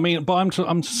 That's true. I mean, but I'm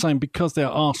just saying, because there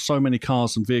are so many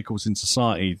cars and vehicles in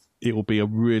society, it will be a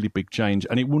really big change,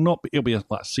 and it will not. It'll be a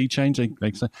sea change.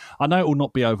 Like say. I know it will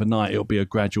not be overnight. It'll be a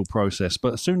gradual process.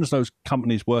 But as soon as those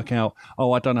companies work out,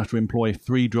 I don't have to employ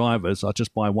 3 drivers. I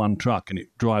just buy one truck and it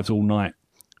drives all night,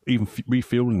 even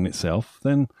refueling itself.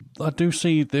 Then I do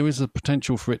see there is a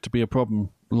potential for it to be a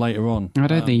problem later on. I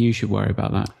don't think you should worry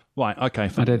about that. Right. Okay.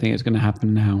 I don't think it's going to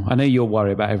happen now. I know you'll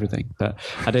worry about everything, but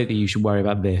I don't think you should worry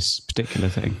about this particular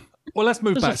thing. Well, let's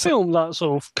move There's back. a film that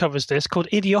sort of covers this called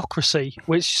Idiocracy,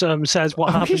 which says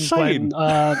what What are you happens when...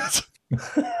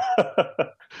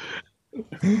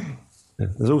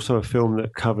 There's also a film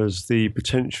that covers the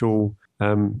potential,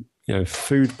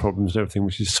 food problems and everything,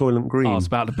 which is Soylent Green. I was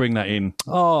about to bring that in.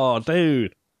 Oh,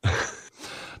 dude.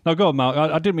 No, go on, Mark.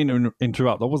 I didn't mean to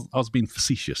interrupt. I was being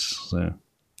facetious. So.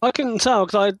 I couldn't tell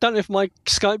because I don't know if my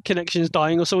Skype connection is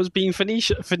dying or someone's being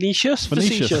facetious.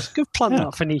 Good plan, that,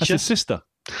 That's Phoenicia. his sister.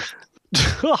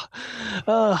 I've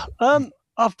forgotten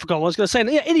what I was going to say.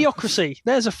 Yeah, Idiocracy.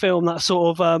 There's a film that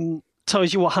sort of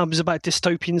tells you what happens about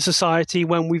dystopian society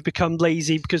when we've become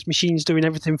lazy because machines doing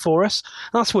everything for us.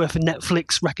 That's worth a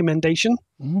Netflix recommendation.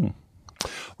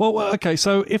 Well, okay,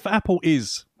 so if Apple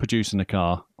is producing a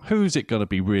car, who's it going to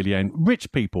be really aimed?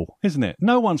 Rich people, isn't it?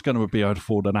 No one's going to be able to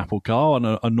afford an Apple car on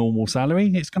a normal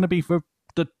salary. It's going to be for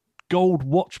the gold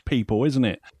watch people, isn't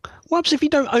it? What happens if you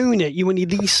don't own it? You only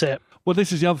lease it. Well,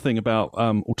 this is the other thing about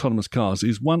autonomous cars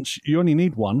is once you only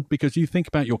need one, because you think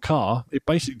about your car, it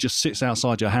basically just sits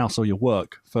outside your house or your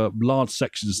work for large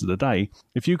sections of the day.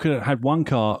 If you could have had one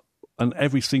car and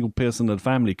every single person in the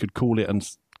family could call it and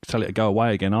tell it to go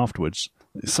away again afterwards,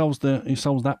 it solves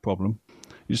that problem.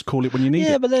 You just call it when you need it.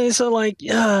 Yeah, but then it's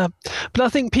but I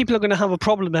think people are going to have a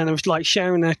problem then of like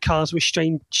sharing their cars with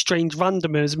strange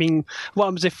randomers. I mean, what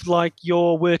happens if like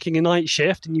you're working a night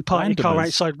shift and you park your car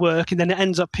outside work and then it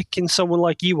ends up picking someone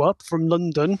like you up from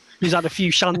London who's had a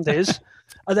few shandies,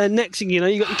 and then next thing you know,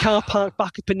 you got your car parked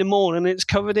back up in the morning and it's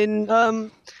covered in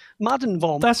Madden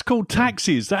vom. That's called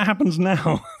taxis. That happens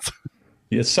now.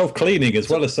 Yeah, self-cleaning as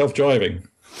well as self-driving.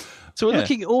 So we're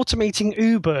looking at automating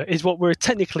Uber is what we're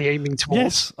technically aiming towards.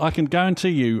 Yes, I can guarantee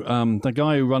you the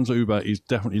guy who runs Uber is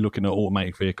definitely looking at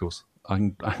automated vehicles. I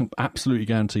can absolutely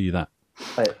guarantee you that.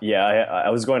 I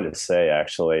was going to say,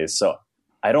 actually, so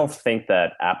I don't think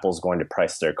that Apple's going to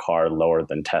price their car lower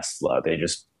than Tesla. They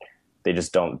just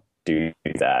don't do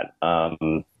that.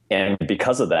 And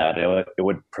because of that, it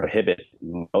would prohibit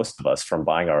most of us from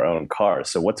buying our own cars.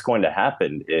 So what's going to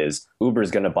happen is Uber's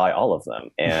going to buy all of them,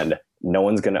 and no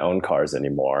one's going to own cars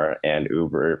anymore. And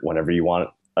Uber, whenever you want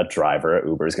a driver,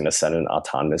 Uber is going to send an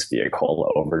autonomous vehicle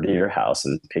over to your house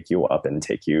and pick you up and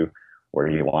take you where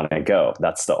you want to go.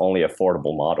 That's the only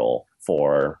affordable model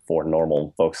for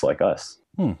normal folks like us.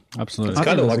 Absolutely. It's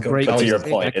kind of like to your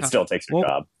point, it still takes your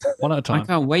job. One at a time. I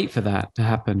can't wait for that to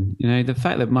happen. You know, the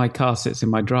fact that my car sits in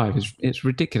my drive it's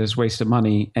ridiculous waste of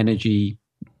money, energy,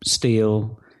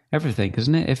 steel, everything,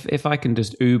 isn't it? If I can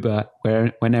just Uber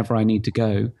whenever I need to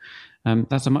go,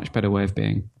 that's a much better way of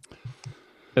being.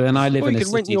 But then I live in a city, you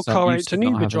could rent your so I'm car out used to an not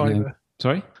Uber having driver.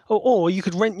 Sorry? Or you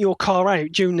could rent your car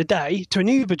out during the day to an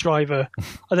Uber driver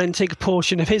and then take a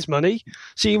portion of his money.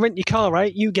 So you rent your car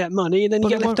out, you get money, and then you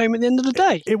get left home at the end of the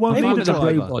day. It won't If need I a was a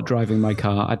driver. robot driving my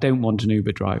car, I don't want an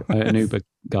Uber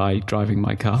guy driving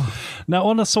my car. Now,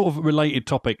 on a sort of related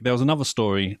topic, there was another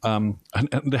story, and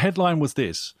the headline was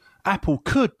this: Apple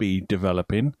could be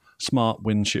developing smart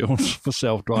windshields for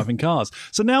self-driving cars.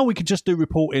 So now we could just do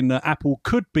reporting that Apple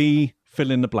could be fill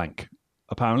in the blank.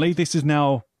 Apparently, this is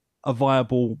now a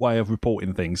viable way of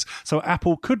reporting things. So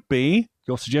Apple could be,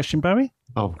 your suggestion, Barry?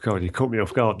 Oh, God, you caught me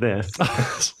off guard there.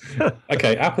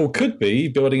 Okay, Apple could be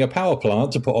building a power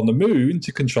plant to put on the moon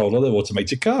to control other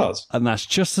automated cars. And that's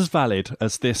just as valid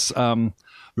as this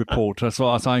report, as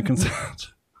far as I'm concerned.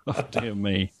 Oh, dear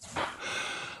me.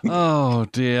 Oh,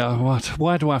 dear.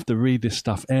 Why do I have to read this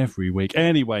stuff every week?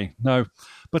 Anyway, no.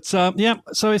 But, so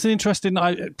it's an interesting...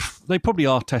 they probably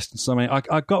are testing something.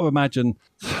 I got to imagine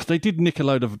they did nick a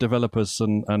load of developers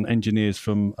and engineers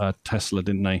from Tesla,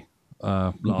 didn't they,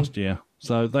 last year?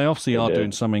 So they obviously are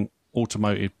doing something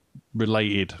automotive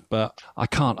related, but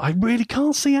I really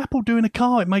can't see Apple doing a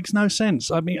car. It makes no sense.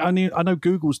 I mean, I know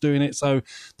Google's doing it, so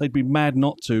they'd be mad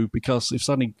not to, because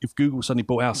if Google suddenly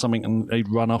brought out something and they'd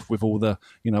run off with all the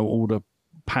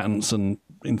patents and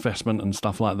investment and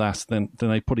stuff like that, then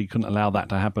they probably couldn't allow that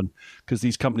to happen, because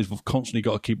these companies have constantly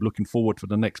got to keep looking forward for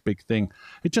the next big thing.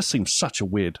 It just seems such a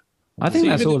weird. I think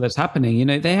that's all that's happening.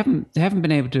 They haven't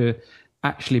been able to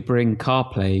actually bring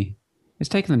CarPlay. It's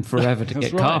taken them forever to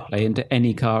get CarPlay into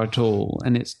any car at all,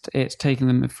 and it's taken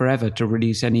them forever to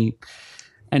release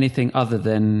anything other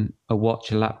than a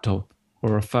watch, a laptop,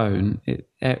 or a phone.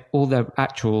 All their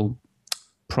actual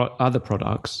other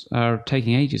products are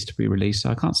taking ages to be released,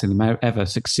 so I can't see them ever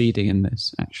succeeding in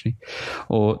this, actually.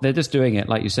 Or they're just doing it,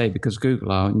 like you say, because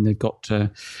Google are, and they've got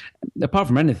to, apart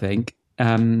from anything,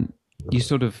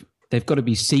 they've got to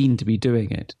be seen to be doing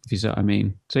it, if you see what I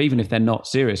mean. So even if they're not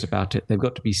serious about it, they've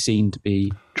got to be seen to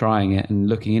be trying it and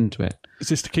looking into it. Is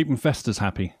this to keep investors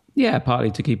happy? Yeah,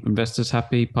 partly to keep investors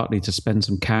happy, partly to spend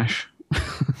some cash.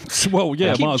 Well,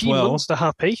 yeah, might as well. Monster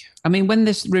happy. I mean, when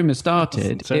this rumour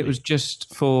started, it was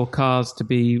just for cars to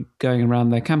be going around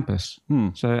their campus.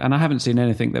 So, and I haven't seen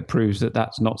anything that proves that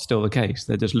that's not still the case.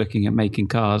 They're just looking at making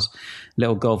cars,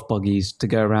 little golf buggies, to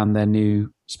go around their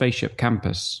new spaceship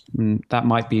campus. And that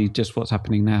might be just what's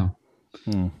happening now.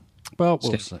 Well,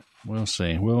 we'll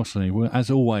see. We'll see. As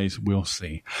always, we'll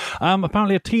see.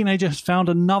 Apparently, a teenager has found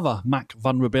another Mac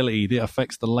vulnerability that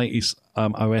affects the latest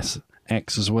OS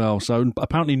X as well. So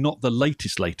apparently not the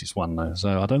latest one, though.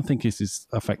 So I don't think this is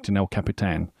affecting El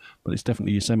Capitan, but it's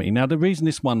definitely Yosemite. Now, the reason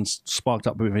this one's sparked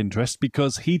up a bit of interest,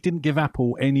 because he didn't give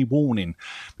Apple any warning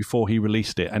before he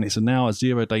released it, and it's now a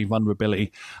 0-day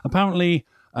vulnerability. Apparently,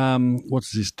 what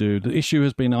does this do? The issue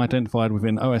has been identified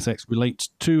within OS X, relates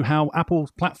to how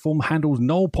Apple's platform handles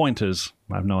null pointers.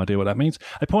 I have no idea what that means.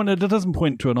 A pointer that doesn't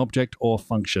point to an object or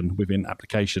function within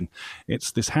application. It's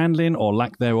this handling or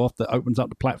lack thereof that opens up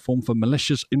the platform for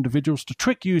malicious individuals to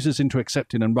trick users into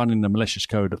accepting and running the malicious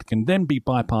code that can then be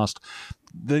bypassed.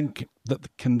 That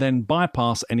can then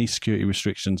bypass any security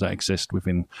restrictions that exist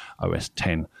within OS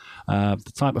X.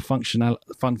 The type of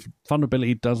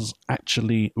vulnerability does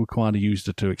actually require the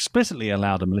user to explicitly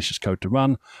allow the malicious code to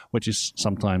run, which is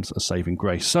sometimes a saving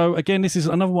grace. So again, this is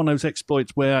another one of those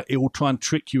exploits where it will try and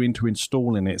trick you into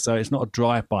installing it. So it's not a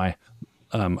drive-by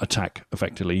attack,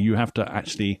 effectively. You have to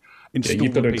actually install it.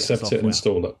 You've got to accept it and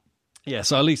install it. Yeah,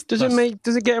 so at least... Does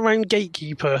it get around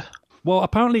Gatekeeper? Well,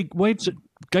 apparently,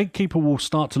 Gatekeeper will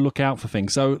start to look out for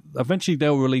things. So eventually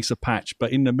they'll release a patch,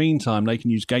 but in the meantime, they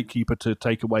can use Gatekeeper to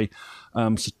take away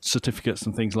certificates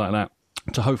and things like that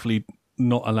to hopefully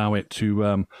not allow it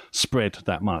to spread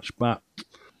that much. But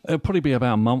it'll probably be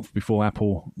about a month before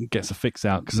Apple gets a fix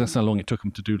out, because that's how long it took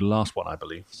them to do the last one, I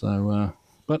believe. So,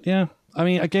 but yeah, I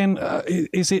mean, again,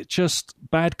 is it just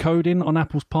bad coding on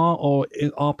Apple's part, or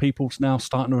are people now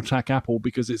starting to attack Apple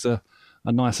because it's a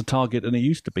nicer target than it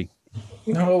used to be?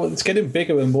 No, it's getting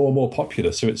bigger and more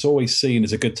popular, so it's always seen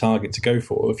as a good target to go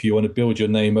for if you want to build your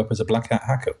name up as a black hat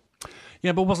hacker.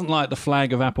 Yeah, but wasn't like the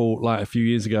flag of Apple like a few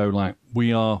years ago, like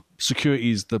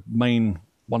security is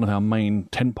one of our main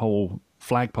tentpole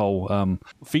flagpole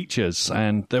features,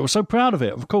 and they were so proud of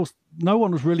it. Of course, no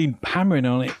one was really hammering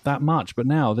on it that much, but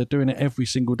now they're doing it every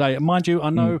single day. And mind you, I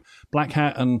know Black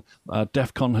Hat and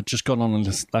DEF CON had just gone on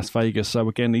in Las Vegas, so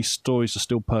again, these stories are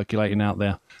still percolating out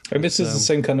there. And this is the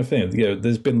same kind of thing.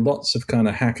 There's been lots of kind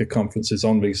of hacker conferences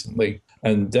on recently,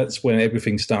 and that's when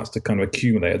everything starts to kind of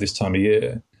accumulate at this time of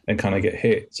year and kind of get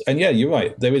hit. And yeah, you're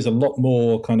right. There is a lot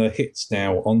more kind of hits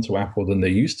now onto Apple than there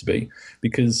used to be,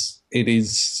 because it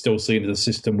is still seen as a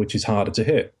system which is harder to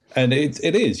hit. And it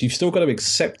is. You've still got to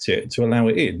accept it to allow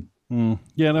it in.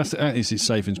 Yeah, that is its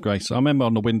savings grace. I remember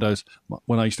on the Windows,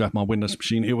 when I used to have my Windows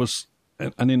machine, it was,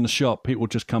 and in the shop, people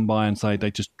would just come by and say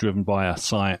they'd just driven by a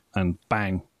site and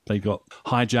bang, they got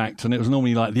hijacked. And it was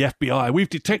normally like the FBI, we've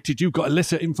detected you've got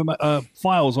illicit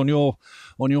files on your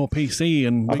PC.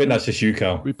 And I think that's just you,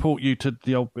 Carl. Report you to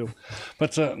the old bill.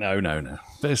 But no.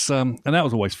 There's, and that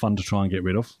was always fun to try and get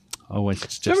rid of.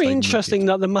 Very interesting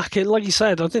that the Mac, like you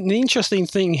said, I think the interesting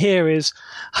thing here is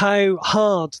how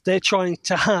hard they're trying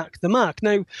to hack the Mac.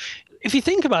 Now, if you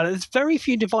think about it, there's very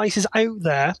few devices out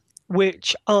there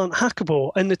which aren't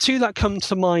hackable. And the two that come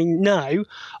to mind now,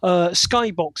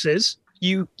 Skyboxes,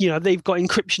 you know, they've got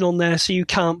encryption on there so you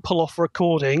can't pull off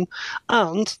recording,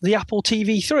 and the Apple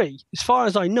TV 3. As far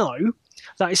as I know,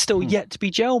 that is still yet to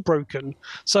be jailbroken.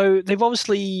 So they've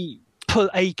obviously put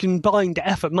a combined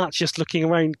effort. Matt's just looking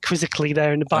around quizzically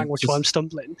there in the back, while I'm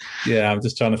stumbling. Yeah, I'm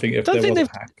just trying to think if there was a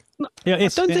hack. Yeah, I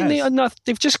don't think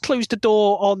they've just closed the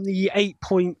door on the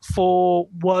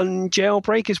 8.41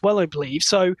 jailbreak as well, I believe.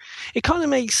 So it kind of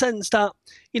makes sense that,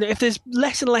 if there's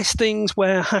less and less things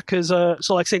where hackers are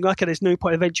sort of like saying, okay, there's no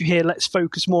point of entry here, let's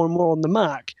focus more and more on the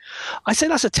Mac. I say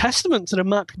that's a testament to the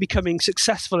Mac becoming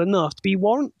successful enough to be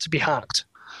warrant to be hacked.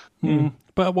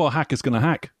 But what hacker's going to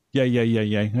hack?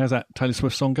 Yeah. How's that Taylor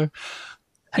Swift song go?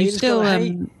 You do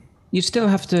still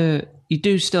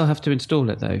have to install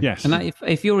it, though. Yes. And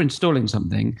if you're installing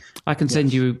something, I can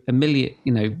send you a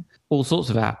million, all sorts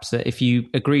of apps that if you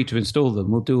agree to install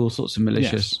them, will do all sorts of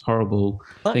malicious, horrible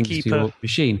things to your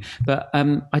machine. But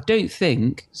I don't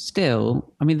think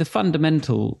still, the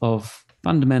fundamentals of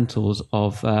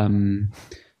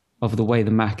the way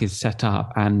the Mac is set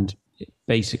up and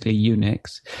basically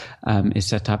Unix is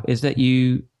set up is that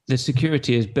the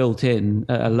security is built in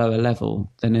at a lower level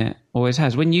than it always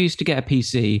has. When you used to get a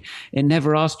PC, it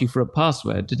never asked you for a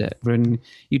password, did it? When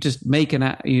you just make a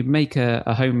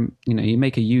home, you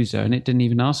make a user, and it didn't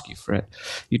even ask you for it.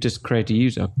 You just create a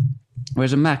user.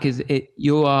 Whereas a Mac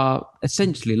you are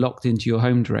essentially locked into your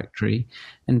home directory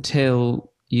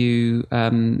until you'd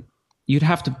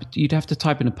have to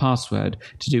type in a password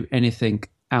to do anything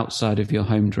outside of your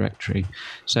home directory.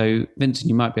 So, Vincent,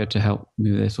 you might be able to help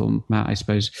me with this, or Matt, I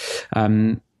suppose.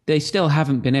 They still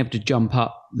haven't been able to jump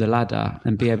up the ladder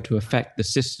and be able to affect the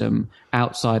system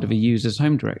outside of a user's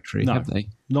home directory, have they?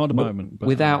 Not at the moment. But,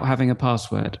 without having a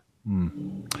password.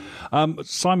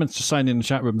 Simon's just saying in the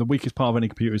chat room, the weakest part of any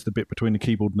computer is the bit between the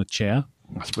keyboard and the chair.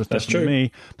 I suppose that's true.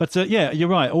 Me. But you're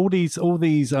right. All these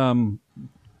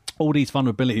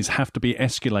vulnerabilities have to be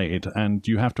escalated, and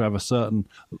you have to have a certain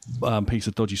piece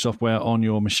of dodgy software on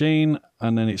your machine,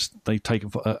 and then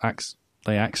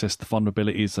they access the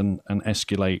vulnerabilities and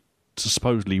escalate to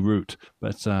supposedly root.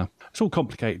 But it's all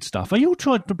complicated stuff. Are you all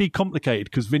trying to be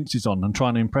complicated because Vince is on and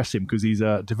trying to impress him because he's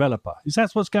a developer? Is that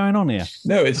what's going on here?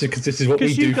 No, it's because this is what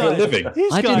we do for a living.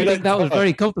 I didn't think that was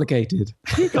very complicated.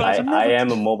 I am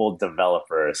a mobile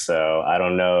developer, so I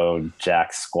don't know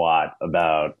jack squat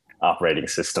about operating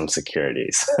system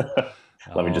securities.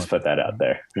 Let me just put that out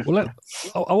there. Well,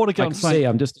 I want to go I and can say, see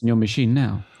I'm just in your machine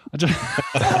now.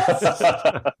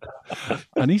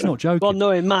 And he's not joking. Well,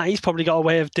 knowing Matt, he's probably got a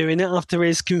way of doing it after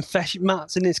his confession.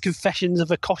 Matt's in his confessions of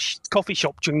a coffee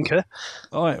shop drinker.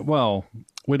 All right. Well,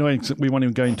 we won't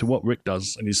even go into what Rick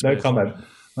does in his spare No comment.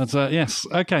 But, yes.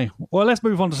 Okay. Well, let's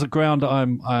move on to the ground that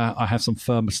I have some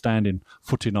firm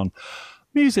footing on.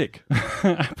 Music.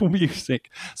 Apple Music.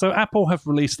 So Apple have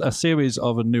released a series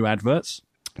of new adverts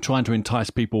trying to entice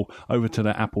people over to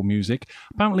their Apple Music.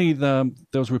 Apparently, there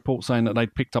was a report saying that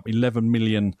they'd picked up 11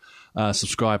 million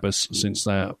subscribers since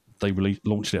they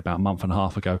launched it about a month and a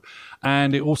half ago.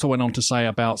 And it also went on to say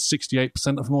about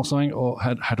 68% of them or something or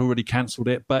had already cancelled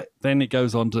it. But then it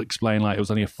goes on to explain it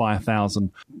was only a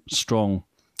 5,000 strong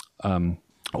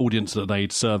audience that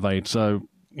they'd surveyed. So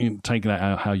take that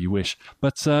out how you wish.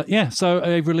 But so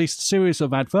they've released a series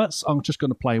of adverts. I'm just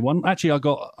going to play one. Actually, I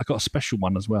got a special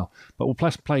one as well. But we'll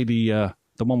play the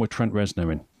one with Trent Reznor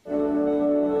in.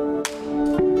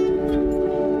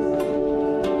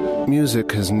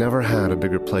 Music has never had a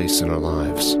bigger place in our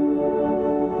lives.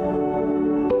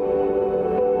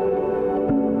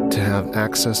 To have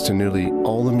access to nearly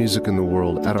all the music in the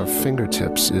world at our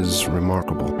fingertips is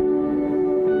remarkable.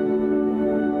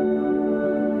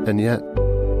 And yet,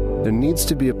 there needs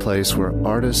to be a place where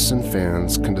artists and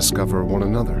fans can discover one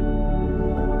another.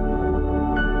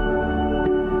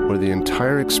 Where the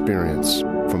entire experience,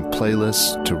 from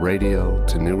playlists to radio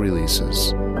to new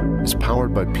releases, is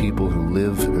powered by people who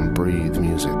live and breathe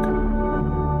music.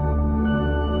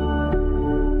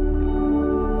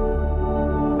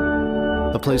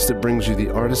 A place that brings you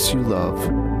the artists you love,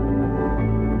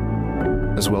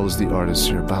 as well as the artists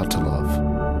you're about to love.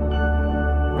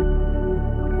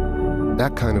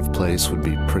 That kind of place would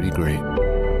be pretty great.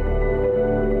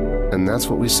 And that's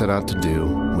what we set out to do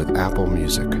with Apple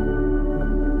Music.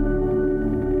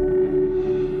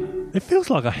 It feels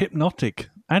like a hypnotic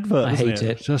advert. I hate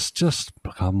it. Just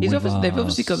come with us. They've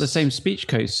obviously got the same speech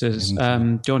codes as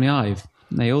Johnny Ive.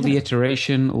 All the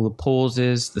iteration, all the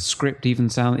pauses, the script even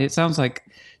sounds like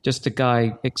just a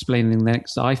guy explaining the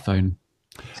next iPhone.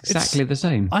 It's exactly the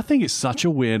same. I think it's such a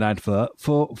weird advert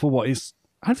for what is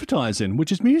advertising,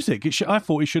 which is music. I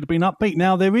thought it should have been upbeat.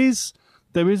 Now there is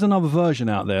another version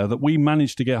out there that we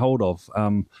managed to get hold of.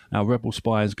 Our Rebel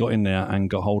Spies got in there and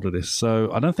got hold of this.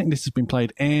 So I don't think this has been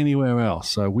played anywhere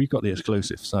else. So we've got the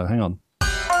exclusive. So hang on.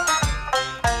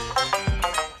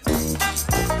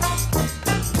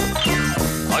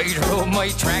 I drove my my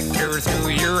tractor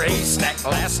through your haystack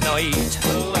last night.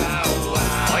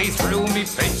 I threw me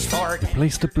pitchfork. The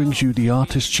place that brings you the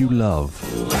artists you love,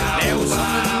 Now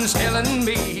something's telling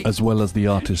me. as well as the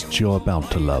artists you're about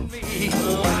to love.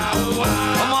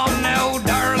 Come on now,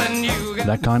 darling, you got.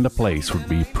 That kind of place would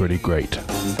be pretty great.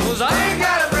 'Cause I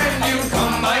got a brand new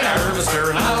combine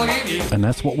harvester, and I'll give you. And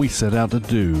that's what we set out to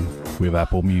do with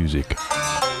Apple Music.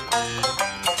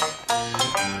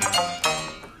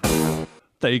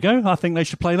 There you go. I think they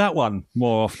should play that one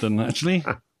more often, actually.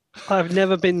 I've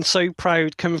never been so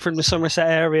proud coming from the Somerset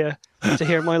area to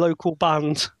hear my local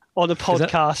band on a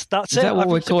podcast. That's Is it. that what I've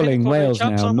we're reached a calling pinnacle, Wales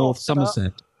chaps. now? I'm North off to that.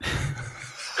 Somerset.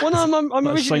 Well, no, I'm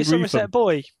That's originally a St. Wreatham. Somerset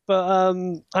boy, but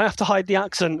I have to hide the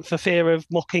accent for fear of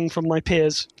mocking from my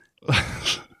peers.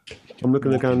 I'm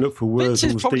looking to go and look for Vince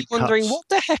is Wurzel's probably deep wondering cuts. what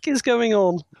the heck is going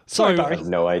on. Sorry, So- I Barry. have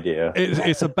no idea.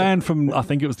 It's a band from, I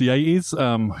think it was the 80s,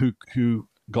 who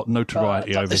got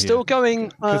notoriety over They're here. still going.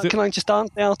 'Cause Can I just dance?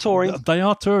 They are touring. They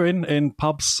are touring in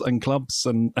pubs and clubs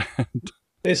and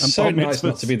It's And so bar nice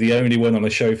not mitzvahs. to be the only one on the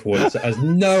show for once that has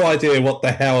no idea what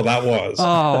the hell that was.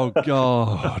 oh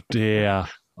god, dear.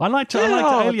 I like to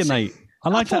alienate. I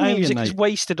like to Apple Music alienate. is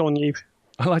wasted on you.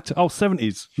 I like to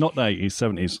 70s, not the 80s,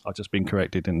 70s. I've just been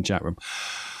corrected in the chat room.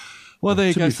 Well, there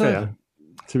you go.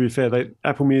 To be fair,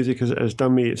 Apple Music has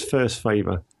done me its first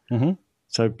favour. Mhm.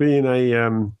 So being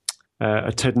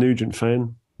a Ted Nugent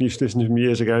fan, used to listen to him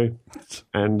years ago,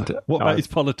 and What about his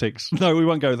politics? No, we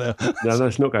won't go there. No,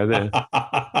 let's not go there.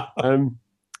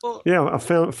 Yeah, I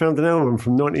found an album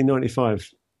from 1995,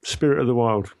 Spirit of the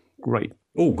Wild. Great.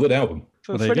 Oh, good album.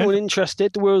 For, Well, there for you go. anyone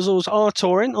interested, the Wurzels are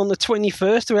touring on the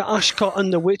 21st. They're at Ashcott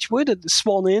under Wychwood at the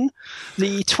Swan Inn.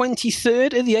 The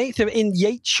 23rd and the 8th are in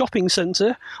Yates Shopping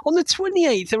Centre. On the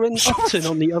 28th, they're in Upton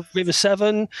on the River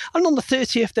Severn. And on the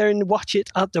 30th, they're in Watchet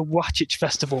at the Watchet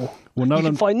Festival. Well, You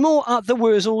can find more at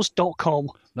thewurzels.com.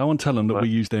 No one tell them that we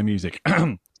use their music.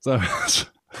 So,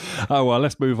 oh well,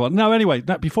 let's move on. No, anyway,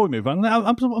 before we move on,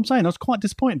 I'm saying I was quite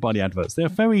disappointed by the adverts. They're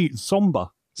very somber.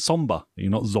 You're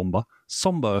not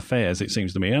somber affairs. It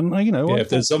seems to me, and Yeah, if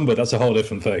there's Zumba, that's a whole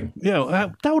different thing.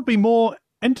 that would be more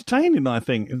entertaining, I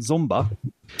think. Zomba,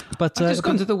 but I've just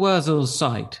gone to the Wurzels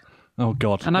site, oh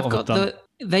god, and I've what have got I done?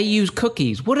 they use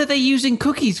cookies. What are they using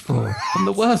cookies for on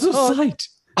the Wurzels site?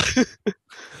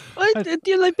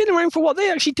 They've been around for what they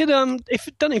actually did.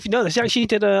 Don't know if you know this, they actually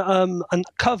did a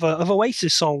cover of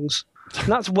Oasis songs. And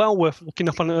that's well worth looking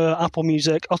up on Apple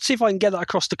Music. I'll see if I can get that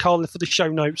across to Carla for the show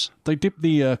notes. They dip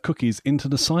the cookies into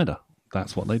the cider.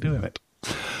 That's what they do with it.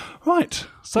 Right.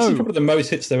 So This is probably the most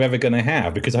hits they're ever going to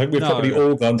have, because I think we've No. probably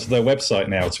all gone to their website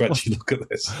now to actually look at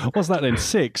this. what's that then?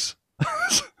 6.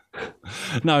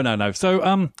 No.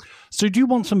 So do you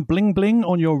want some bling bling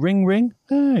on your ring?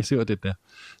 Hey, see what I did there.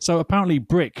 So apparently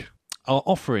Brick are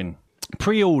offering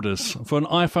pre-orders for an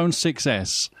iPhone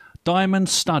 6S, diamond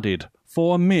studded,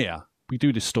 for a mere, we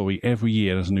do this story every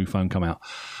year as a new phone come out,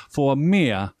 for a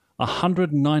mere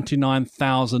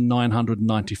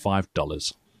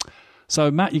 $199,995.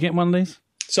 So Matt, you getting one of these?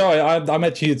 Sorry, I'm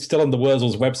actually still on the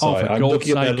Wurzels website. for I'm God's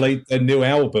looking at sake. their new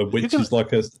album, which You're is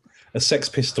like a Sex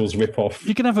Pistols rip-off.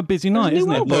 You can have a busy night,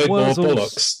 isn't it? No more Wurzels,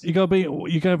 bollocks. you gotta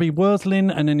be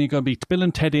Wurzlin, and then you gotta be Bill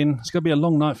and Ted in. It's gonna be a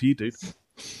long night for you, dude.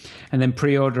 And then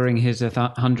pre-ordering his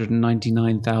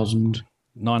 199,000.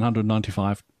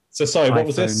 995. So sorry, what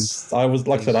was this? I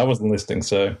wasn't listening.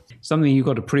 So Something you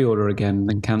got to pre-order again and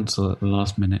then cancel at the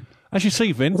last minute. As you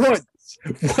see, Vince. right,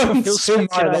 once in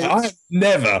my life, I'm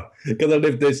never going to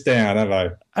live this down, have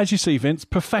I? As you see, Vince,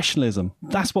 professionalism.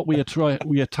 That's what we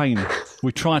attain.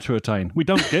 We try to attain. We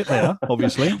don't get there,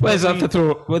 obviously. Where's that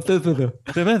throw?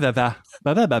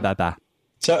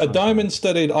 So a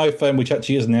diamond-studded iPhone, which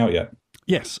actually isn't out yet.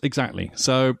 Yes, exactly.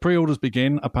 So pre-orders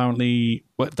begin. Apparently,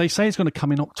 well, they say it's going to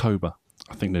come in October.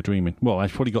 I think they're dreaming. Well,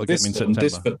 I've probably got to get them in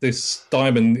September. This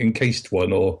diamond encased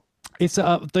one, or It's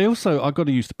they also. I've got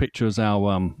to use the picture as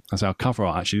our cover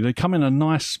art. Actually, they come in a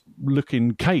nice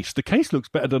looking case. The case looks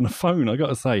better than the phone. I got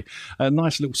to say, a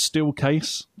nice little steel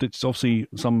case that obviously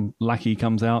some lackey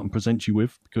comes out and presents you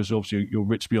with, because obviously you're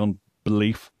rich beyond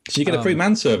belief. so you get a free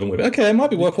manservant with it. Okay, it might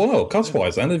be worthwhile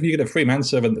cost-wise. And if you get a free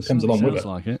manservant that comes along with it,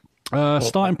 Sounds like it.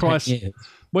 Starting price. Yeah.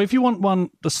 Well, if you want one,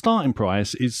 the starting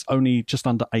price is only just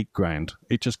under $8,000.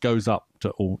 It just goes up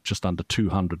to just under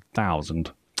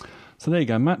 200,000. So there you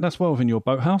go, Matt. That's well within your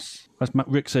boathouse. As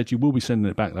Rick said, you will be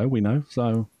sending it back, though. We know.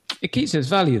 So It keeps its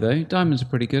value, though. Diamonds are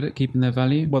pretty good at keeping their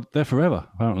value. well, they're forever,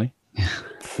 apparently.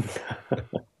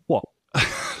 What?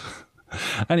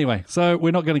 Anyway, so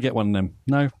we're not going to get one of them.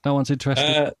 No one's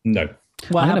interested. no.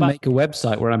 I'm going to make a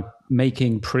website where I'm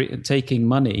taking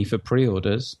money for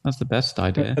pre-orders. That's the best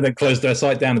idea. And then close their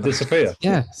site down and disappear.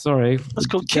 Yeah, sorry. That's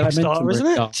called Kickstarter, isn't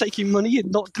it? Taking money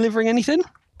and not delivering anything.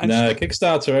 No,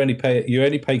 Kickstarter you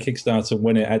only pay Kickstarter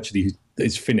when it actually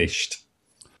is finished.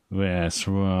 Yes,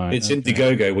 right. It's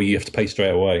Indiegogo where you have to pay straight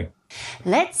away.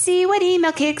 Let's see what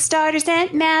email Kickstarter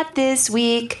sent Matt this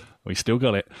week. We still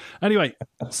got it. Anyway,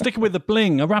 sticking with the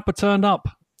bling, a rapper turned up.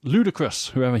 Ludicrous,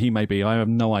 whoever he may be, I have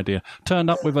no idea. Turned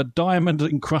up with a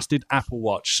diamond-encrusted Apple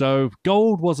Watch. So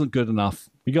gold wasn't good enough.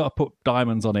 You got to put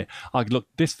diamonds on it.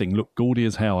 This thing looked gaudy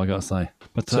as hell, I got to say.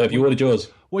 But so have you ordered yours?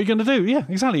 What are you going to do? Yeah,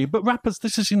 exactly. But rappers,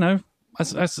 this is,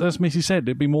 as Missy said,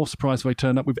 it'd be more surprised if they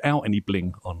turned up without any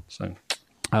bling on. So,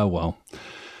 oh well.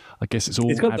 I guess it's all.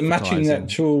 It's got the matching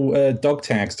actual dog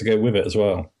tags to go with it as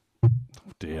well. Oh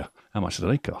dear. How much do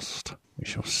they cost? We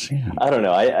shall see. I don't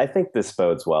know. I think this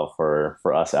bodes well for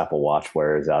us Apple Watch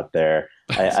wearers out there.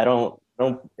 I don't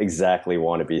exactly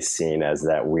want to be seen as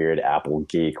that weird Apple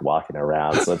geek walking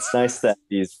around. So it's nice that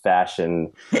these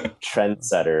fashion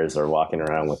trendsetters are walking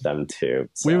around with them too.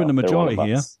 So we're in the majority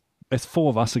here. It's 4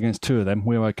 of us against 2 of them.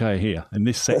 We're okay here. In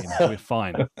this setting, we're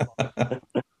fine.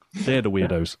 They're the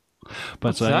weirdos.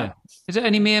 But yeah. Is it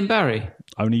only me and Barry?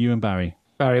 Only you and Barry.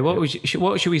 Barry,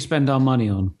 what should we spend our money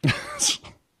on?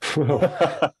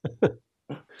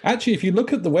 Actually, if you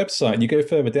look at the website and you go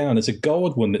further down, there's a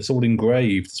gold one that's all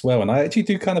engraved as well. And I actually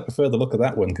do kind of prefer the look of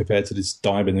that one compared to this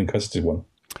diamond encrusted one.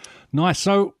 Nice.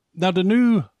 So now the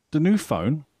new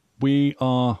phone, we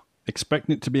are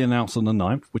expecting it to be announced on the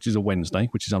 9th, which is a Wednesday,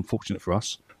 which is unfortunate for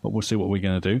us, but we'll see what we're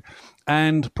going to do.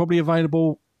 And probably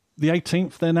available the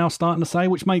 18th, they're now starting to say,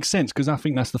 which makes sense because I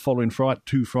think that's the following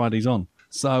 2 Fridays on.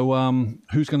 So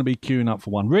who's going to be queuing up for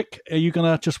one? Rick, are you going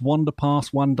to just wander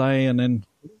past one day and then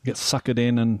get suckered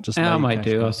in and just... I might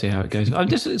do. I'll see how it goes. I'm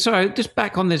just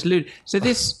back on this. So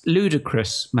this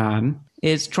ludicrous man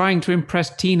is trying to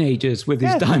impress teenagers with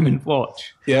his diamond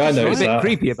watch. Yeah, I know. It's a bit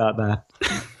creepy about that.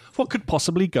 What could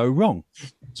possibly go wrong?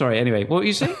 Sorry, anyway, what were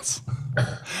you saying?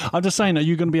 I'm just saying, are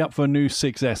you going to be up for a new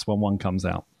 6S when one comes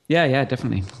out? Yeah,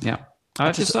 definitely. Yeah.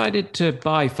 I've decided to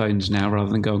buy phones now rather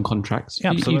than go on contracts.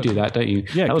 Yeah, you do that, don't you?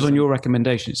 Yeah, that was on your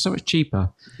recommendation. It's so much cheaper.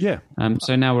 Yeah.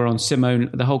 So now we're on SIM only.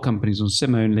 The whole company's on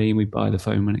SIM only. We buy the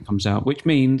phone when it comes out, which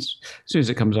means as soon as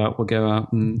it comes out, we'll go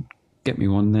out and get me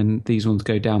one. Then these ones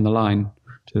go down the line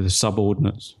to the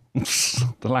subordinates.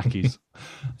 The lackeys.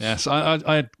 Yes.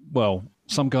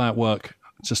 Some guy at work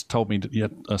just told me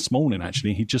that this morning,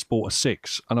 actually, he just bought a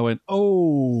 6. And I went,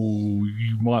 oh,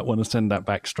 you might want to send that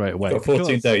back straight away. Got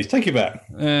 14 days. Take it back.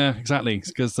 Yeah, exactly.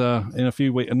 Because in a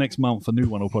few weeks, next month, a new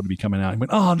one will probably be coming out. He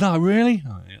went, oh, no, really?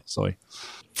 Oh, yeah, sorry.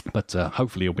 But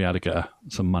hopefully he'll be able to get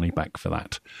some money back for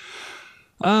that.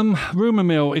 Rumour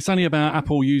mill, it's only about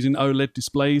Apple using OLED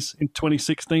displays in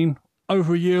 2016.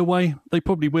 Over a year away, they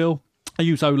probably will. I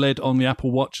use OLED on the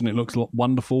Apple Watch and it looks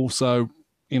wonderful. So,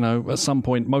 at some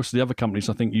point, most of the other companies,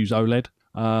 I think, use OLED.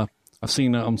 I've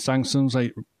seen it on Samsung's.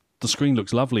 The screen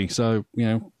looks lovely. So,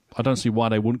 I don't see why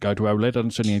they wouldn't go to OLED. I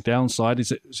don't see any downside.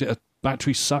 Is it a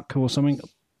battery suck or something?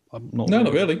 Not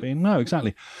really. No,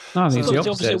 exactly. No, I think it's the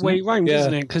opposite way round,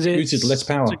 isn't it? Because it uses less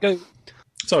power.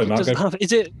 Sorry, Mark.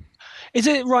 Is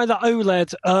it right that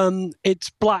OLED, it's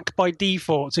black by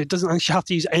default, so it doesn't actually have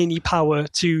to use any power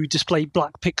to display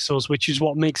black pixels, which is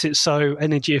what makes it so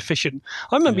energy efficient.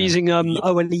 I remember using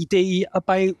OLED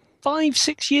about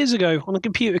 5-6 years ago on a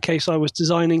computer case I was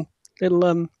designing.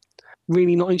 Little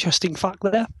really not interesting fact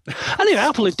there. Anyway,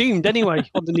 Apple are doomed anyway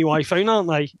on the new iPhone, aren't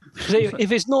they?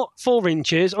 If it's not 4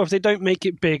 inches, or if they don't make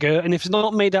it bigger, and if it's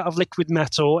not made out of liquid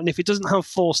metal, and if it doesn't have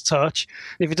Force Touch,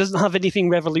 and if it doesn't have anything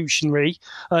revolutionary,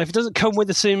 if it doesn't come with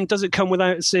a SIM, doesn't come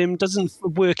without a SIM, doesn't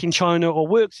work in China or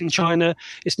works in China,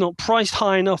 it's not priced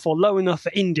high enough or low enough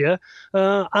for India,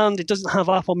 and it doesn't have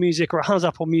Apple Music, or it has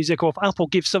Apple Music, or if Apple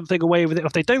gives something away with it, or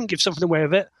if they don't give something away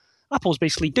with it, Apple's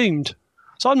basically doomed.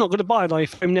 So I'm not going to buy an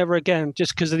iPhone never again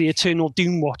just because of the eternal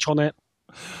Doom watch on it.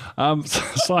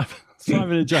 Simon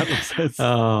in Japan says...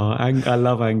 Oh, I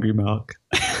love Angry Mark.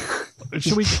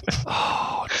 Should we...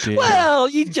 Oh, dear. Well,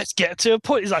 you just get to a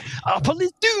point. It's like, Apple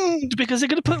is doomed because they're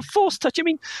going to put Force Touch. I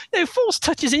mean, Force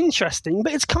Touch is interesting,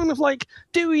 but it's kind of like,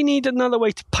 do we need another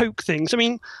way to poke things? I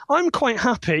mean, I'm quite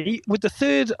happy with the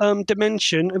third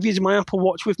dimension of using my Apple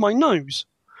Watch with my nose.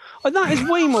 And that is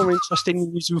way more interesting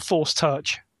than using Force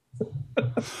Touch.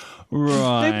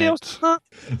 Right.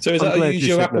 So is that how you use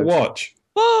your Apple Watch?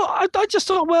 Well, I just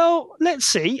thought, let's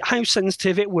see how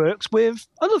sensitive it works with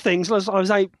other things. I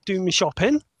was out doing my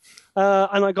shopping,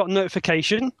 and I got a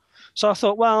notification. So I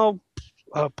thought,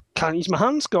 I can't use my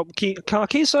hands, got car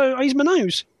keys, so I use my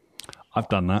nose. I've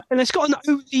done that. And it's got an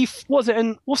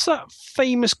what's that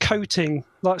famous coating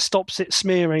that stops it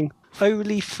smearing?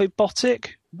 Olefibotic?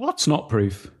 What's not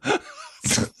proof?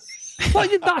 Well,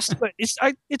 it's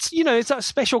that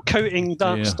special coating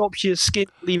that stops your skin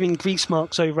leaving grease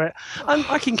marks over it. And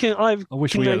I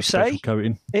wish we had a special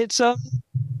coating. It's done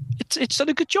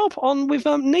a good job with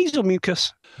nasal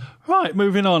mucus. Right,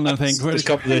 moving on. I think this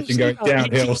conversation going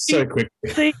downhill so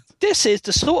quickly. This is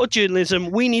the sort of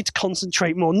journalism we need to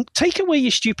concentrate more on. Take away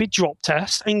your stupid drop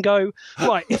test and go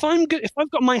right. If I've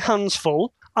got my hands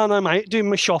full and I'm out doing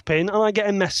my shopping and I get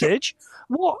a message,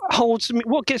 what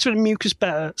gets rid of mucus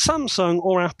better, Samsung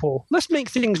or Apple? Let's make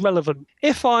things relevant.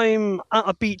 If I'm at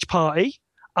a beach party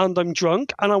and I'm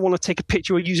drunk and I want to take a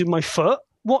picture of using my foot,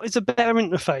 what is a better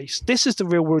interface? This is the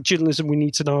real world journalism we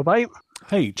need to know about.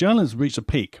 Hey, journalism reached a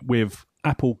peak with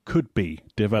Apple could be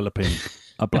developing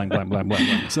a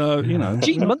blank. So,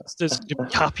 Gene Munster's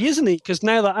happy, isn't he? Because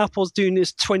now that Apple's doing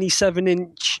this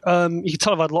 27-inch, you can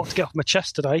tell I've had a lot to get off my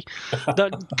chest today,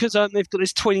 because they've got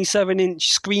this 27-inch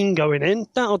screen going in.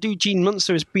 That'll do Gene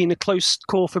Munster as being a close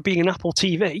call for being an Apple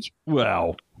TV.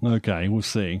 Well, okay, we'll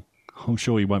see. I'm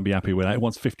sure he won't be happy with that. He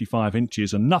wants 55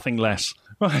 inches and nothing less.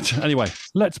 Right, anyway,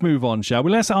 let's move on, shall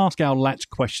we? Let's ask our Latch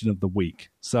question of the week.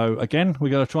 So, again, we're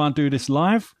going to try and do this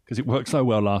live, because it worked so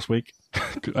well last week,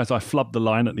 as I flubbed the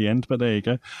line at the end, but there you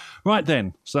go. Right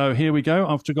then, so here we go.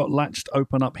 I've got Latched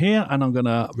open up here, and I'm going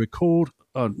to record.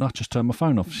 Oh, I just turned my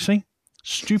phone off. You see?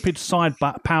 Stupid side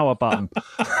power button.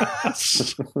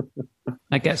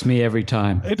 That gets me every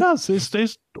time. It does.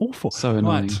 It's awful. So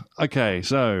annoying. Right, okay,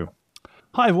 so...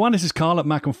 Hi everyone, this is Carl at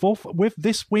Mac and Forth with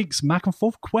this week's Mac and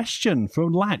Forth question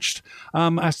from Latched.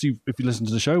 If you listen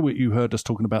to the show, you heard us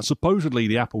talking about supposedly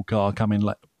the Apple car coming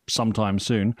sometime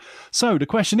soon. So the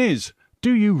question is,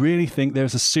 do you really think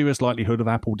there's a serious likelihood of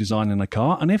Apple designing a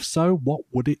car? And if so, what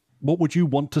would you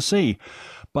want to see?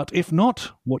 But if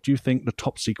not, what do you think the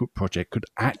top secret project could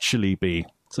actually be?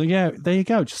 So yeah, there you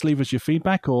go. Just leave us your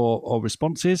feedback or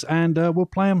responses, and we'll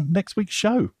play them next week's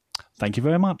show. Thank you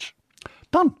very much.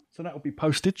 Done. So that will be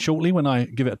posted shortly when I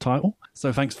give it a title.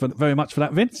 So thanks very much for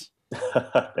that, Vince.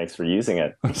 Thanks for using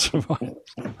it.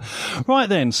 Right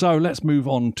then, so let's move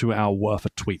on to our Worth a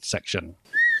Tweet section.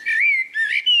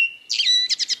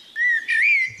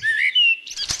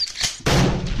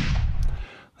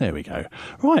 There we go.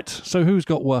 Right, so who's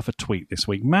got Worth a Tweet this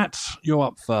week? Matt, you're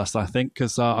up first, I think,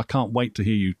 because I can't wait to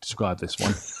hear you describe this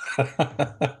one.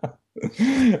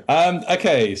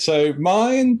 Okay, so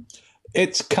mine,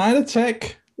 it's kind of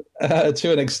tech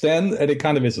to an extent, and it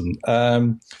kind of isn't.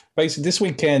 Basically, this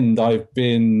weekend I've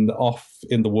been off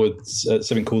in the woods at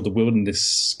something called the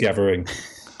Wilderness Gathering.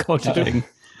 Cottaging?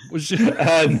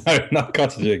 No, not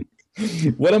cottaging.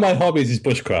 One of my hobbies is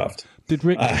bushcraft. Did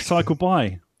Rick cycle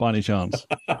by any chance?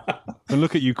 And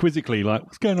look at you quizzically, like,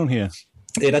 what's going on here?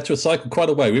 It had to cycle quite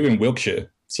a way. We were in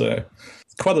Wiltshire, so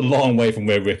it's quite a long way from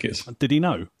where Rick is. Did he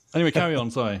know? Anyway, carry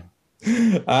on, sorry.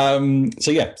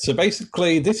 So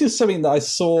basically this is something that I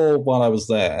saw while I was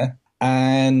there,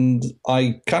 and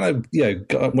I kind of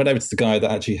went over to the guy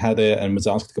that actually had it and was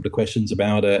asked a couple of questions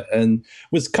about it, and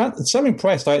was so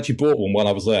impressed I actually bought one while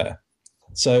I was there.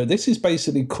 So this is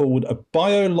basically called a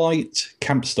BioLite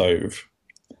camp stove,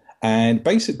 and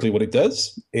basically what it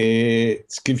does,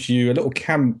 it gives you a little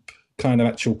camp kind of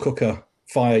actual cooker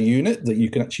fire unit that you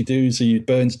can actually do, so you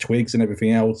burn twigs and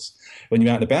everything else when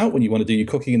you're out and about, when you want to do your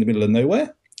cooking in the middle of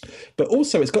nowhere. But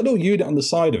also it's got a little unit on the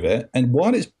side of it, and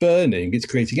while it's burning, it's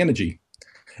creating energy.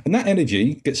 And that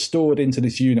energy gets stored into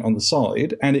this unit on the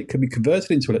side, and it can be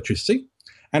converted into electricity.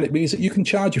 And it means that you can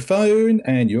charge your phone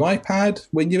and your iPad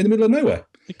when you're in the middle of nowhere.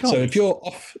 So if you're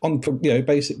off on,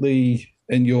 basically,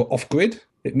 and you're off grid,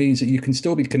 it means that you can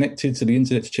still be connected to the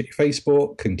internet to check your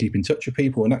Facebook and keep in touch with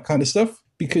people and that kind of stuff,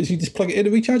 because you just plug it in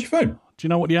and recharge your phone. Do you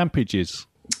know what the ampage is?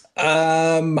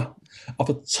 Off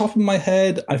the top of my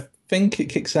head, I think it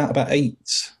kicks out about 8.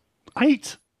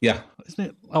 8? Yeah. Isn't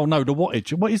it? Oh no, the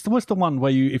wattage. What's the one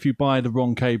where if you buy the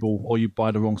wrong cable or you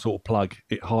buy the wrong sort of plug,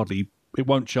 it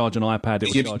won't charge an iPad.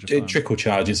 It will charge your phone. It trickle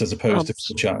charges as opposed to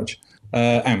full charge.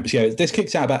 Amps. Yeah, this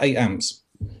kicks out about 8 amps,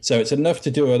 so it's enough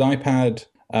to do an iPad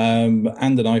and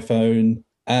an iPhone.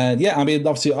 And yeah, I mean,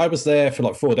 obviously, I was there for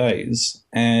like 4 days,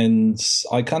 and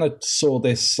I kind of saw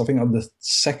this, I think, on the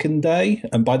second day,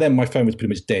 and by then my phone was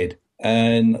pretty much dead,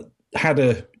 and had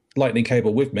a lightning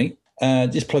cable with me.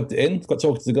 Just plugged it in, got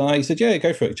talking to the guy. He said, yeah,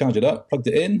 go for it, charge it up. Plugged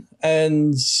it in,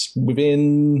 and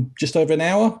within just over an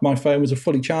hour, my phone was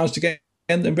fully charged again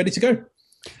and ready to go.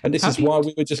 And this is why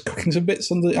we were just cooking some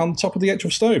bits on top of the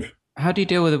actual stove. How do you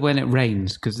deal with it when it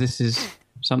rains? Because this is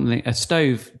something, a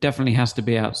stove definitely has to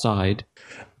be outside.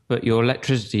 but your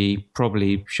electricity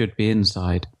probably should be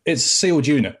inside. It's a sealed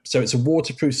unit, so it's a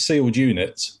waterproof sealed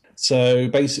unit. So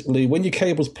basically, when your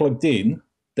cable's plugged in,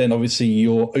 then obviously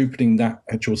you're opening that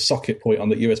actual socket point on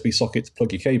the USB socket to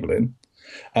plug your cable in.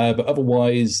 But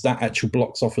otherwise, that actually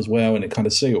blocks off as well, and it kind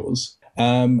of seals.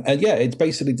 And yeah, it's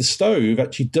basically the stove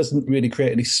actually doesn't really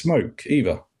create any smoke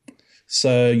either.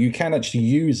 So you can actually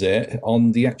use it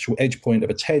on the actual edge point of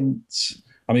a tent.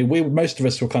 I mean, most of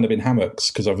us were kind of in hammocks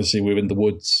because obviously we were in the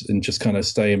woods and just kind of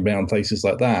staying around places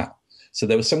like that. So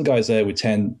there were some guys there with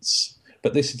tents,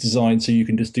 but this is designed so you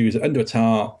can just use it under a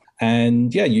tarp.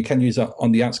 And yeah, you can use it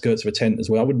on the outskirts of a tent as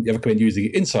well. I wouldn't ever come in using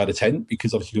it inside a tent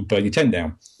because obviously you could burn your tent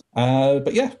down.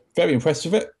 But yeah, very impressed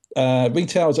with it.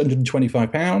 Retail is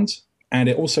 £125, and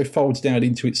it also folds down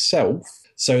into itself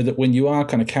so that when you are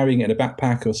kind of carrying it in a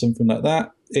backpack or something like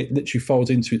that, it literally folds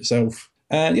into itself.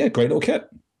 And yeah, great little kit.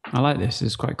 I like this.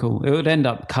 It's quite cool. It would end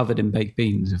up covered in baked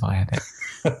beans if I had it.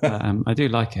 I do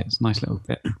like it. It's a nice little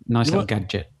bit, little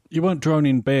gadget. You weren't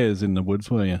droning bears in the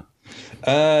woods, were you?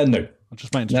 No. I'm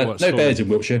just making sure. No bears in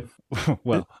Wiltshire.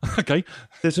 Well, okay.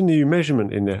 There's a new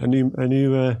measurement in there. A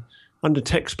new under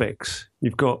tech specs.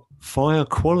 You've got fire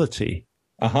quality.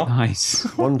 Nice.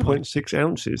 1.6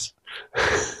 ounces.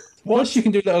 Plus, you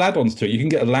can do little add-ons to it. You can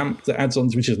get a lamp that adds on,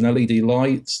 which is an LED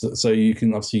light, so you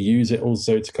can obviously use it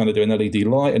also to kind of do an LED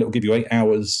light, and it'll give you 8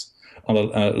 hours on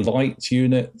a light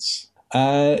unit.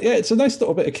 Yeah, it's a nice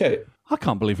little bit of kit. I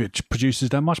can't believe it produces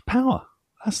that much power.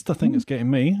 That's the thing that's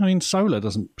getting me. I mean, solar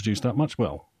doesn't produce that much.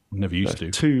 Well, never used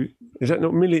to. Is that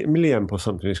not milliamp or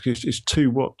something? It's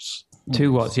 2 watts.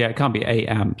 2 watts, yeah. It can't be 8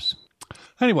 amps.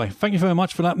 Anyway, thank you very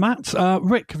much for that, Matt.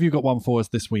 Rick, have you got one for us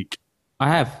this week? I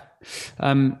have.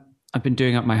 I've been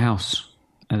doing up my house,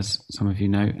 as some of you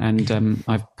know, and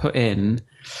I've put in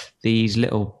these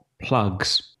little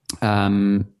plugs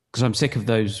because I'm sick of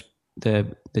those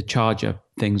the charger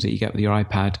things that you get with your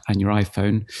iPad and your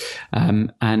iPhone,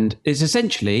 and it's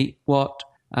essentially what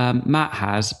Matt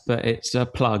has, but it's a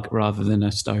plug rather than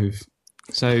a stove.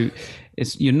 So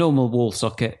it's your normal wall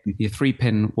socket, your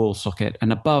 3-pin wall socket,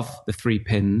 and above the 3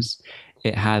 pins,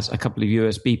 it has a couple of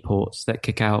USB ports that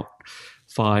kick out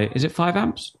 5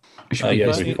 amps? It should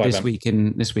be this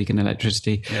week in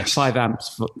electricity. Yes. 5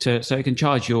 amps so it can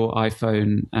charge your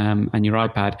iPhone and your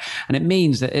iPad, and it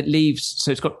means that it leaves.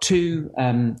 So it's got two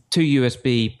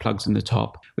USB plugs in the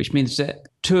top, which means that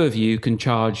 2 of you can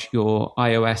charge your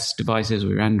iOS devices or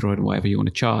your Android or whatever you want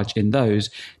to charge in those,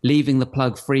 leaving the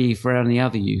plug free for any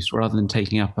other use rather than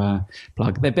taking up a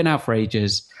plug. They've been out for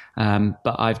ages.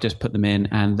 But I've just put them in,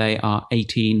 and they are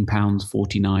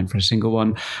 £18.49 for a single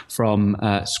one from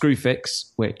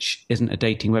Screwfix, which isn't a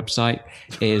dating website,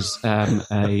 is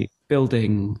a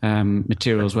building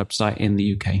materials website in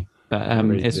the UK.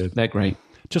 But they're great.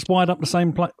 Just wired up the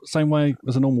same way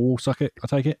as a normal wall socket, I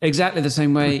take it? Exactly the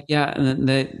same way, yeah. And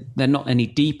they're not any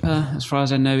deeper, as far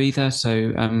as I know, either.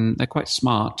 So they're quite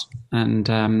smart, and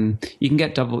you can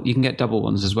get double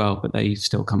ones as well, but they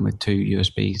still come with 2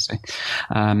 USBs. So.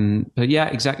 But yeah,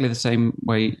 exactly the same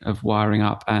way of wiring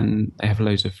up, and they have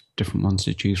loads of different ones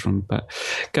to choose from. But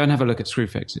go and have a look at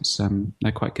Screwfix.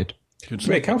 They're quite good.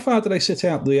 Rick, how far do they sit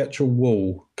out the actual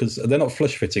wall? Because they're not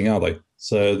flush fitting, are they?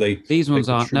 So these ones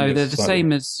aren't. No, they're the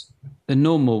same as the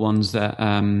normal ones that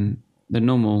the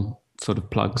normal sort of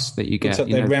plugs that you get. Except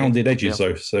they're rounded edges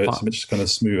though, so it's much kind of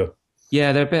smoother.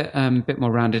 Yeah, they're a bit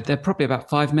more rounded. They're probably about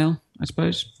 5 mil, I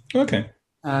suppose. Okay.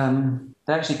 They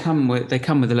actually come with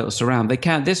a little surround.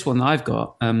 This one that I've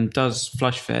got does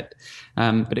flush fit,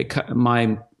 but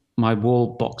my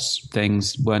wall box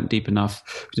things weren't deep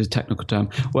enough, which is a technical term,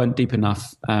 weren't deep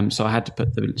enough. So I had to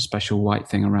put the special white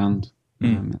thing around.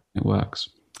 It works.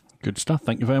 Good stuff.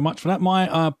 Thank you very much for that.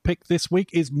 My pick this week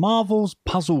is Marvel's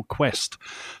Puzzle Quest.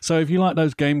 So if you like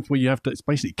those games where you have to, it's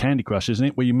basically Candy Crush, isn't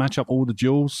it? Where you match up all the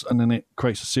jewels and then it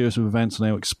creates a series of events and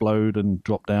they'll explode and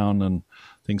drop down and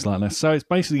things like that. So it's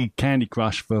basically Candy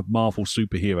Crush for Marvel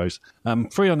superheroes.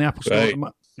 Free on the Apple Store.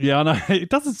 Right. Yeah, I know. It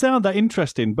doesn't sound that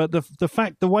interesting, but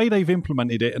the way they've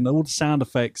implemented it and all the sound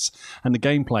effects and the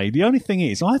gameplay, the only thing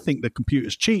is, I think the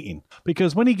computer's cheating,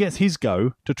 because when he gets his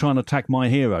go to try and attack my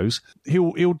heroes,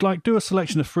 he'll like do a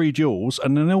selection of 3 jewels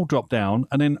and then they'll drop down,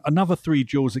 and then another 3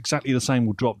 jewels exactly the same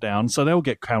will drop down, so they'll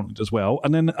get counted as well,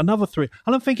 and then another 3.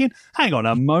 And I'm thinking, hang on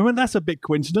a moment, that's a big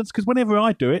coincidence, because whenever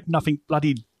I do it, nothing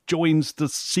bloody joins the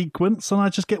sequence and I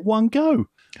just get one go.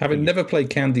 Having never played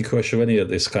Candy Crush or any of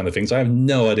this kind of things, I have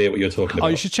no idea what you're talking about. Oh,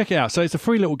 you should check it out. So it's a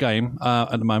free little game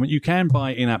at the moment. You can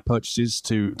buy in-app purchases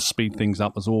to speed things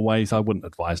up, as always. I wouldn't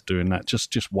advise doing that.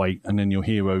 Just wait, and then your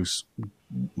heroes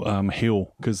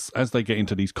heal, because as they get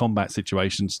into these combat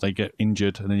situations, they get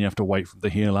injured and then you have to wait for them to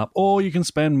heal up, or you can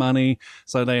spend money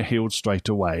so they're healed straight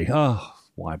away. Oh,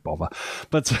 why bother?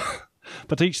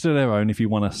 But each to their own if you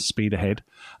want to speed ahead.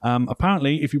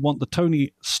 Apparently, if you want the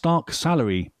Tony Stark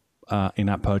salary in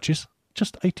that purchase,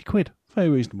 just 80 quid. Very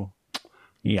reasonable.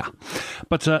 Yeah.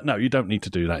 But no, you don't need to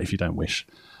do that if you don't wish.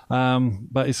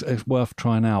 But it's worth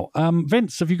trying out.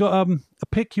 Vince, have you got a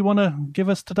pick you want to give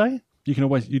us today? You can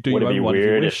always do your own one. Would it be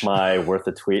weird if my worth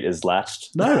a tweet is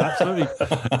latched? No, absolutely.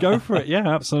 Go for it. Yeah,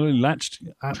 absolutely. Latched.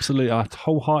 Absolutely. I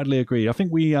wholeheartedly agree. I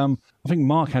think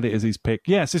Mark had it as his pick.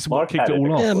 Yes, this is what kicked it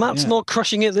all off. Yeah, Matt's not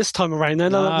crushing it this time around.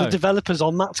 Then the developers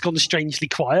on, Matt's gone strangely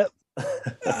quiet.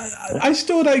 I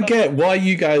still don't get why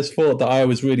you guys thought that I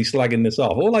was really slagging this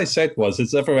off. All I said was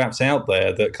there's other apps out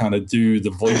there that kind of do the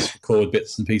voice record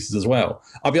bits and pieces as well.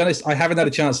 I'll be honest, I haven't had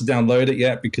a chance to download it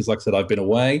yet because, like I said, I've been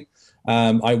away.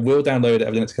 I will download it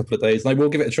over the next couple of days and I will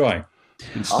give it a try.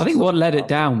 I think what let it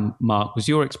down, Mark, was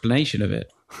your explanation of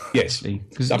it. Yes,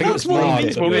 because I think it was Mark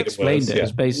you explained it. It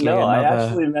was basically I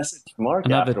actually messaged Mark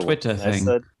another afterwards. Twitter thing.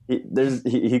 I said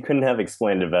he couldn't have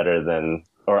explained it better than.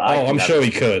 I'm sure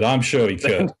he could. I'm sure he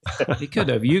could. He could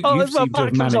have. You seem to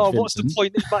have managed what's the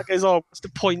point? Matt goes, what's the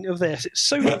point of this?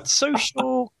 It's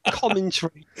social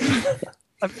commentary.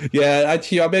 Yeah,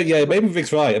 actually, maybe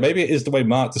Vic's right. Maybe it is the way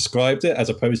Mark described it as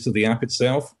opposed to the app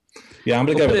itself. Yeah, I'm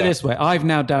going to go with that. Put it this way. I've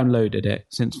now downloaded it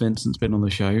since Vincent's been on the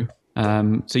show.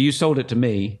 So you sold it to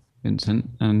me, Vincent,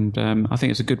 and I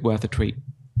think it's worth a treat.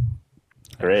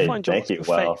 Great, thank you.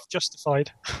 Well,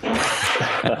 justified.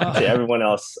 To everyone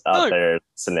else out there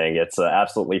listening, it's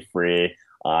absolutely free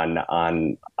on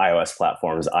iOS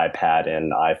platforms, iPad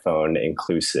and iPhone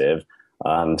inclusive.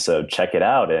 So check it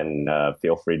out and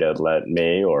feel free to let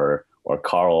me or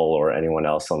Carl or anyone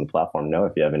else on the platform know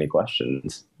if you have any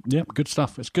questions. Yeah, good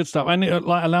stuff. It's good stuff. And it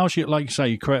allows you, like you say,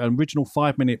 you create an original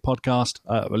 5-minute podcast,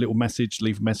 a little message,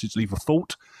 leave a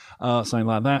thought, something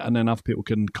like that, and then other people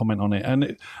can comment on it.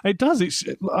 And it does. It's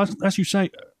as you say,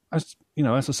 as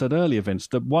I said earlier, Vince,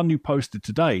 the one you posted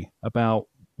today about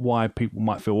why people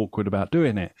might feel awkward about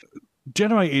doing it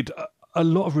generated a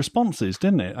lot of responses,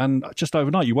 didn't it? And just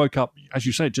overnight, you woke up, as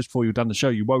you said, just before you'd done the show,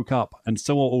 you woke up and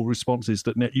saw all responses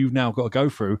that you've now got to go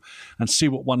through and see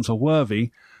what ones are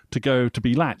worthy to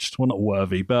be latched. Well, not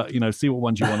worthy, but see what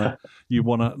ones you want to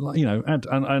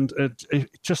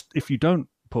just if you don't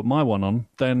put my one on,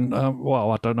 then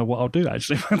I don't know what I'll do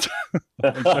actually.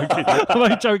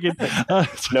 I'm joking.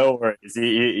 No worries.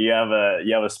 You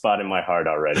have a spot in my heart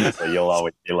already, so you'll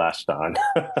always be latched on.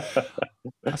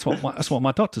 That's what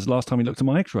my doctor's last time he looked at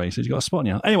my X-ray. He said, "You got a spot in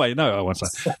your." Anyway, no, I won't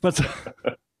say. But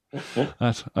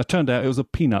it turned out it was a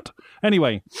peanut.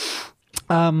 Anyway,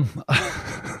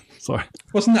 sorry.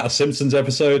 Wasn't that a Simpsons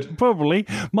episode? Probably.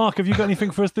 Mark, have you got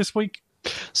anything for us this week?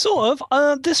 Sort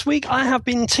of. This week I have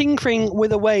been tinkering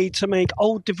with a way to make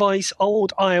old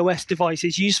iOS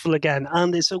devices useful again,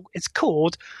 and it's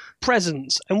called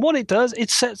Presence. And what it does, it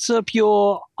sets up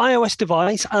your iOS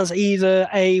device as either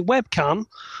a webcam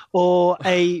or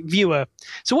a viewer.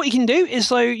 So what you can do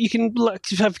is, you can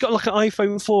look, if you've got like an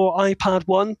iPhone 4, iPad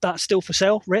 1, that's still for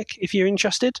sale, Rick, if you're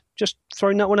interested. Just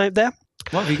throwing that one out there.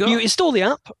 What have you got? You install the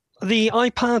app, the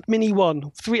iPad Mini 1,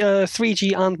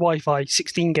 3G and Wi-Fi,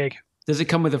 16 gig. Does it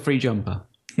come with a free jumper?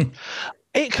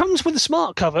 It comes with a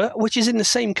smart cover, which is in the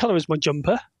same colour as my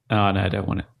jumper. Oh, no, I don't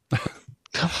want it.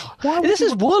 This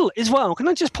is wool as well. Can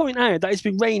I just point out that it's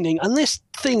been raining, and this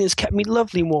thing has kept me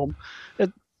lovely warm.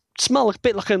 It smells a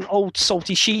bit like an old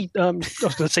salty sheet. I was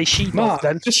going to say sheet. Mark,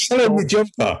 then. Just sell him the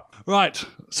jumper. Right.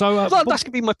 So that's going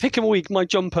to be my pick of the week, my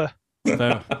jumper.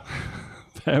 Fair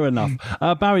enough.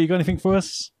 Barry, you got anything for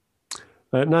us?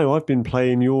 No, I've been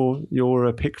playing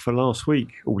your pick for last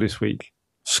week, all this week.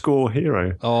 Score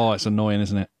Hero. Oh, it's annoying,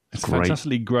 isn't it? It's great.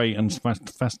 Fantastically great and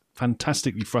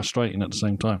fantastically frustrating at the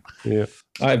same time. Yeah.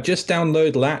 I've just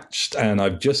downloaded Latched and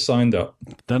I've just signed up.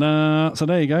 Ta-da! So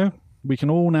there you go. We can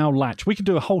all now latch. We can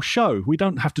do a whole show. We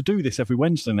don't have to do this every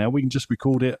Wednesday now. We can just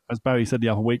record it, as Barry said the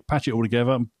other week, patch it all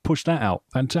together and push that out.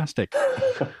 Fantastic.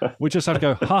 We just have to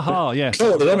go, ha-ha, yes.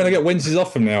 Cool. Does that mean I get Wednesdays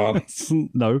off from now on?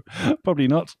 No, probably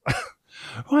not.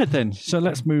 Right then, so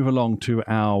let's move along to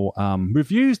our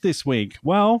reviews this week.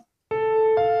 Well,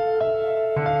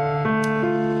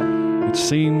 it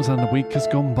seems that the week has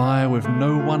gone by with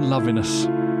no one loving us.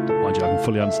 Mind you, I can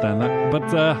fully understand that.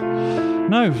 But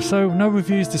no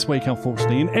reviews this week,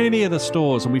 unfortunately, in any of the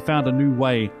stores, and we found a new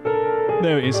way.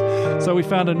 There it is. So we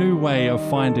found a new way of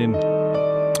finding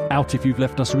out if you've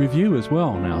left us a review as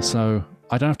well now. So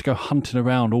I don't have to go hunting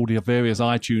around all the various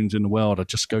iTunes in the world. I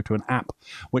just go to an app,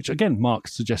 which, again, Mark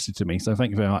suggested to me. So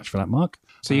thank you very much for that, Mark.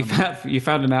 So you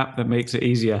found an app that makes it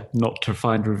easier not to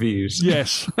find reviews.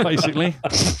 Yes, basically.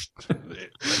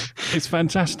 It's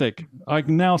fantastic. I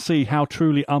can now see how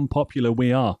truly unpopular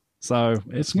we are. So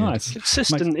it's nice.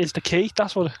 Consistent is the key.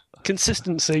 That's what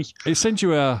consistency. It sends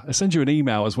you an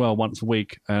email as well once a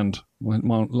week, and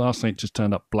my last night just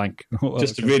turned up blank.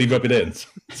 Just to really rub it in.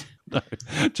 No,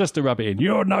 just to rub it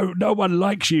in. No one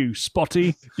likes you,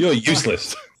 Spotty. You're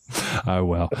useless. Oh,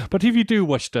 well. But if you do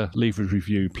wish to leave a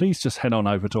review, please just head on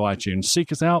over to iTunes,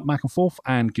 seek us out, Mac and Forth,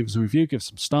 and give us a review, give us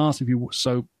some stars if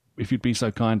you'd be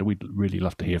so kind. We'd really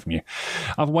love to hear from you.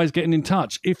 Otherwise, getting in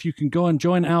touch, if you can go and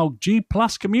join our G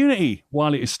Plus community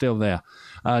while it is still there.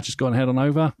 Just go ahead on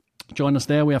over. Join us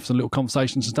there. We have some little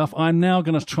conversations and stuff. I'm now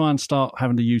going to try and start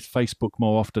having to use Facebook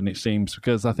more often, it seems,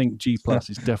 because I think G Plus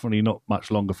is definitely not much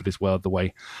longer for this world the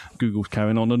way Google's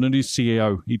carrying on. And the new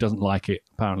CEO, he doesn't like it,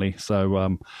 apparently.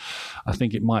 So I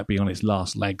think it might be on its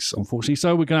last legs, unfortunately.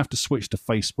 So we're going to have to switch to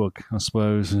Facebook, I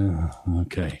suppose.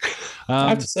 Okay. I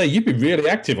have to say, you've been really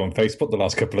active on Facebook the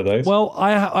last couple of days. Well,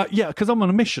 yeah, because I'm on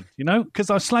a mission, because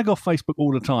I slag off Facebook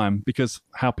all the time because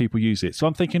how people use it. So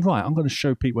I'm thinking, right, I'm going to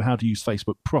show people how to use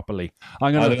Facebook properly.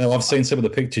 I don't know. I've seen some of the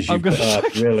pictures you've put up,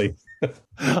 really.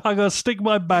 I'm going to stick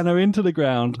my banner into the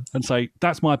ground and say,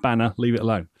 that's my banner, leave it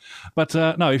alone. But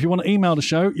no, if you want to email the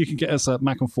show, you can get us at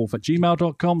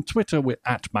macandforth@gmail.com. Twitter, we're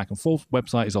at macandforth.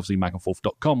 Website is obviously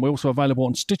macandforth.com. We're also available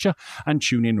on Stitcher and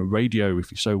TuneIn Radio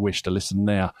if you so wish to listen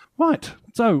there. Right,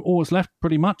 so all that's left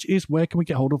pretty much is where can we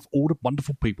get hold of all the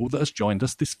wonderful people that has joined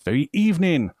us this very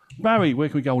evening. Barry, where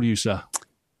can we get hold of you, sir?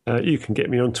 You can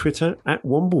get me on Twitter at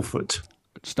Womblefoot.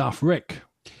 Good stuff. Rick?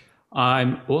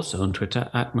 I'm also on Twitter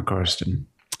at McCorriston.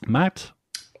 Matt?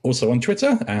 Also on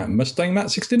Twitter at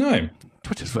MustangMatt69.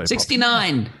 Twitter's very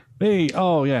 69! Me?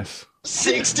 Oh, yes.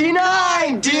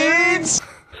 69, dudes!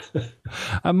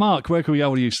 And Mark, where can we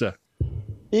go with you, sir?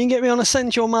 You can get me on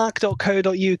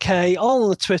essentialmark.co.uk, on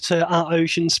the Twitter at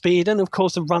Ocean Speed, and of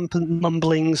course the Rampant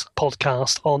Mumblings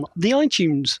podcast on the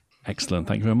iTunes. Excellent.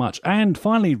 Thank you very much. And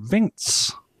finally,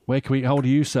 Vince, where can we get hold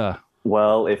of you, sir?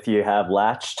 Well, if you have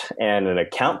Latched and an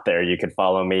account there, you can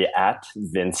follow me at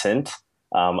Vincent.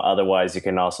 Otherwise, you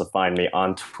can also find me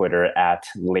on Twitter at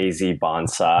Lazy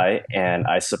Bonsai. And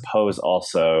I suppose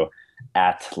also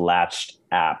at Latched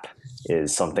App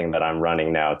is something that I'm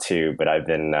running now too. But I've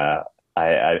been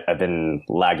I've been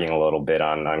lagging a little bit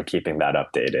on keeping that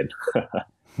updated.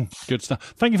 Good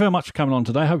stuff. Thank you very much for coming on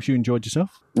today. Hope you enjoyed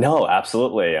yourself. No,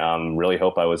 absolutely. Really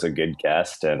hope I was a good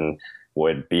guest and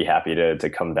would be happy to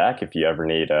come back if you ever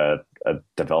need a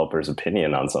developer's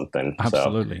opinion on something.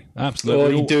 Absolutely. So.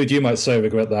 Absolutely. Well, dude, you might so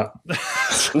regret that.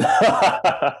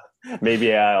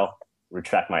 Maybe I'll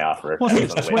retract my offer.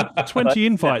 What's 20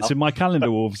 invites in my calendar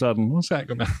all of a sudden. What's that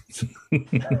going on?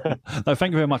 No,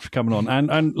 thank you very much for coming on.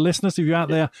 And listeners, if you're out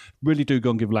there, really do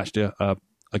go and give Latched a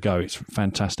go. It's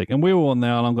fantastic. And we're all on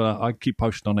there, and I keep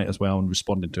posting on it as well and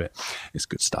responding to it. It's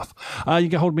good stuff. You can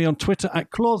get hold of me on Twitter at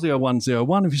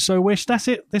Clausio101 if you so wish. That's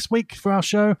it this week for our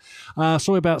show.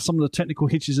 Sorry about some of the technical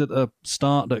hitches at the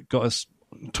start that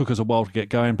took us a while to get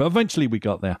going, but eventually we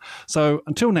got there. So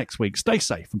until next week, stay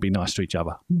safe and be nice to each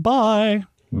other. Bye.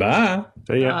 Bye.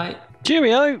 See ya. Bye.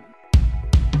 Cheerio.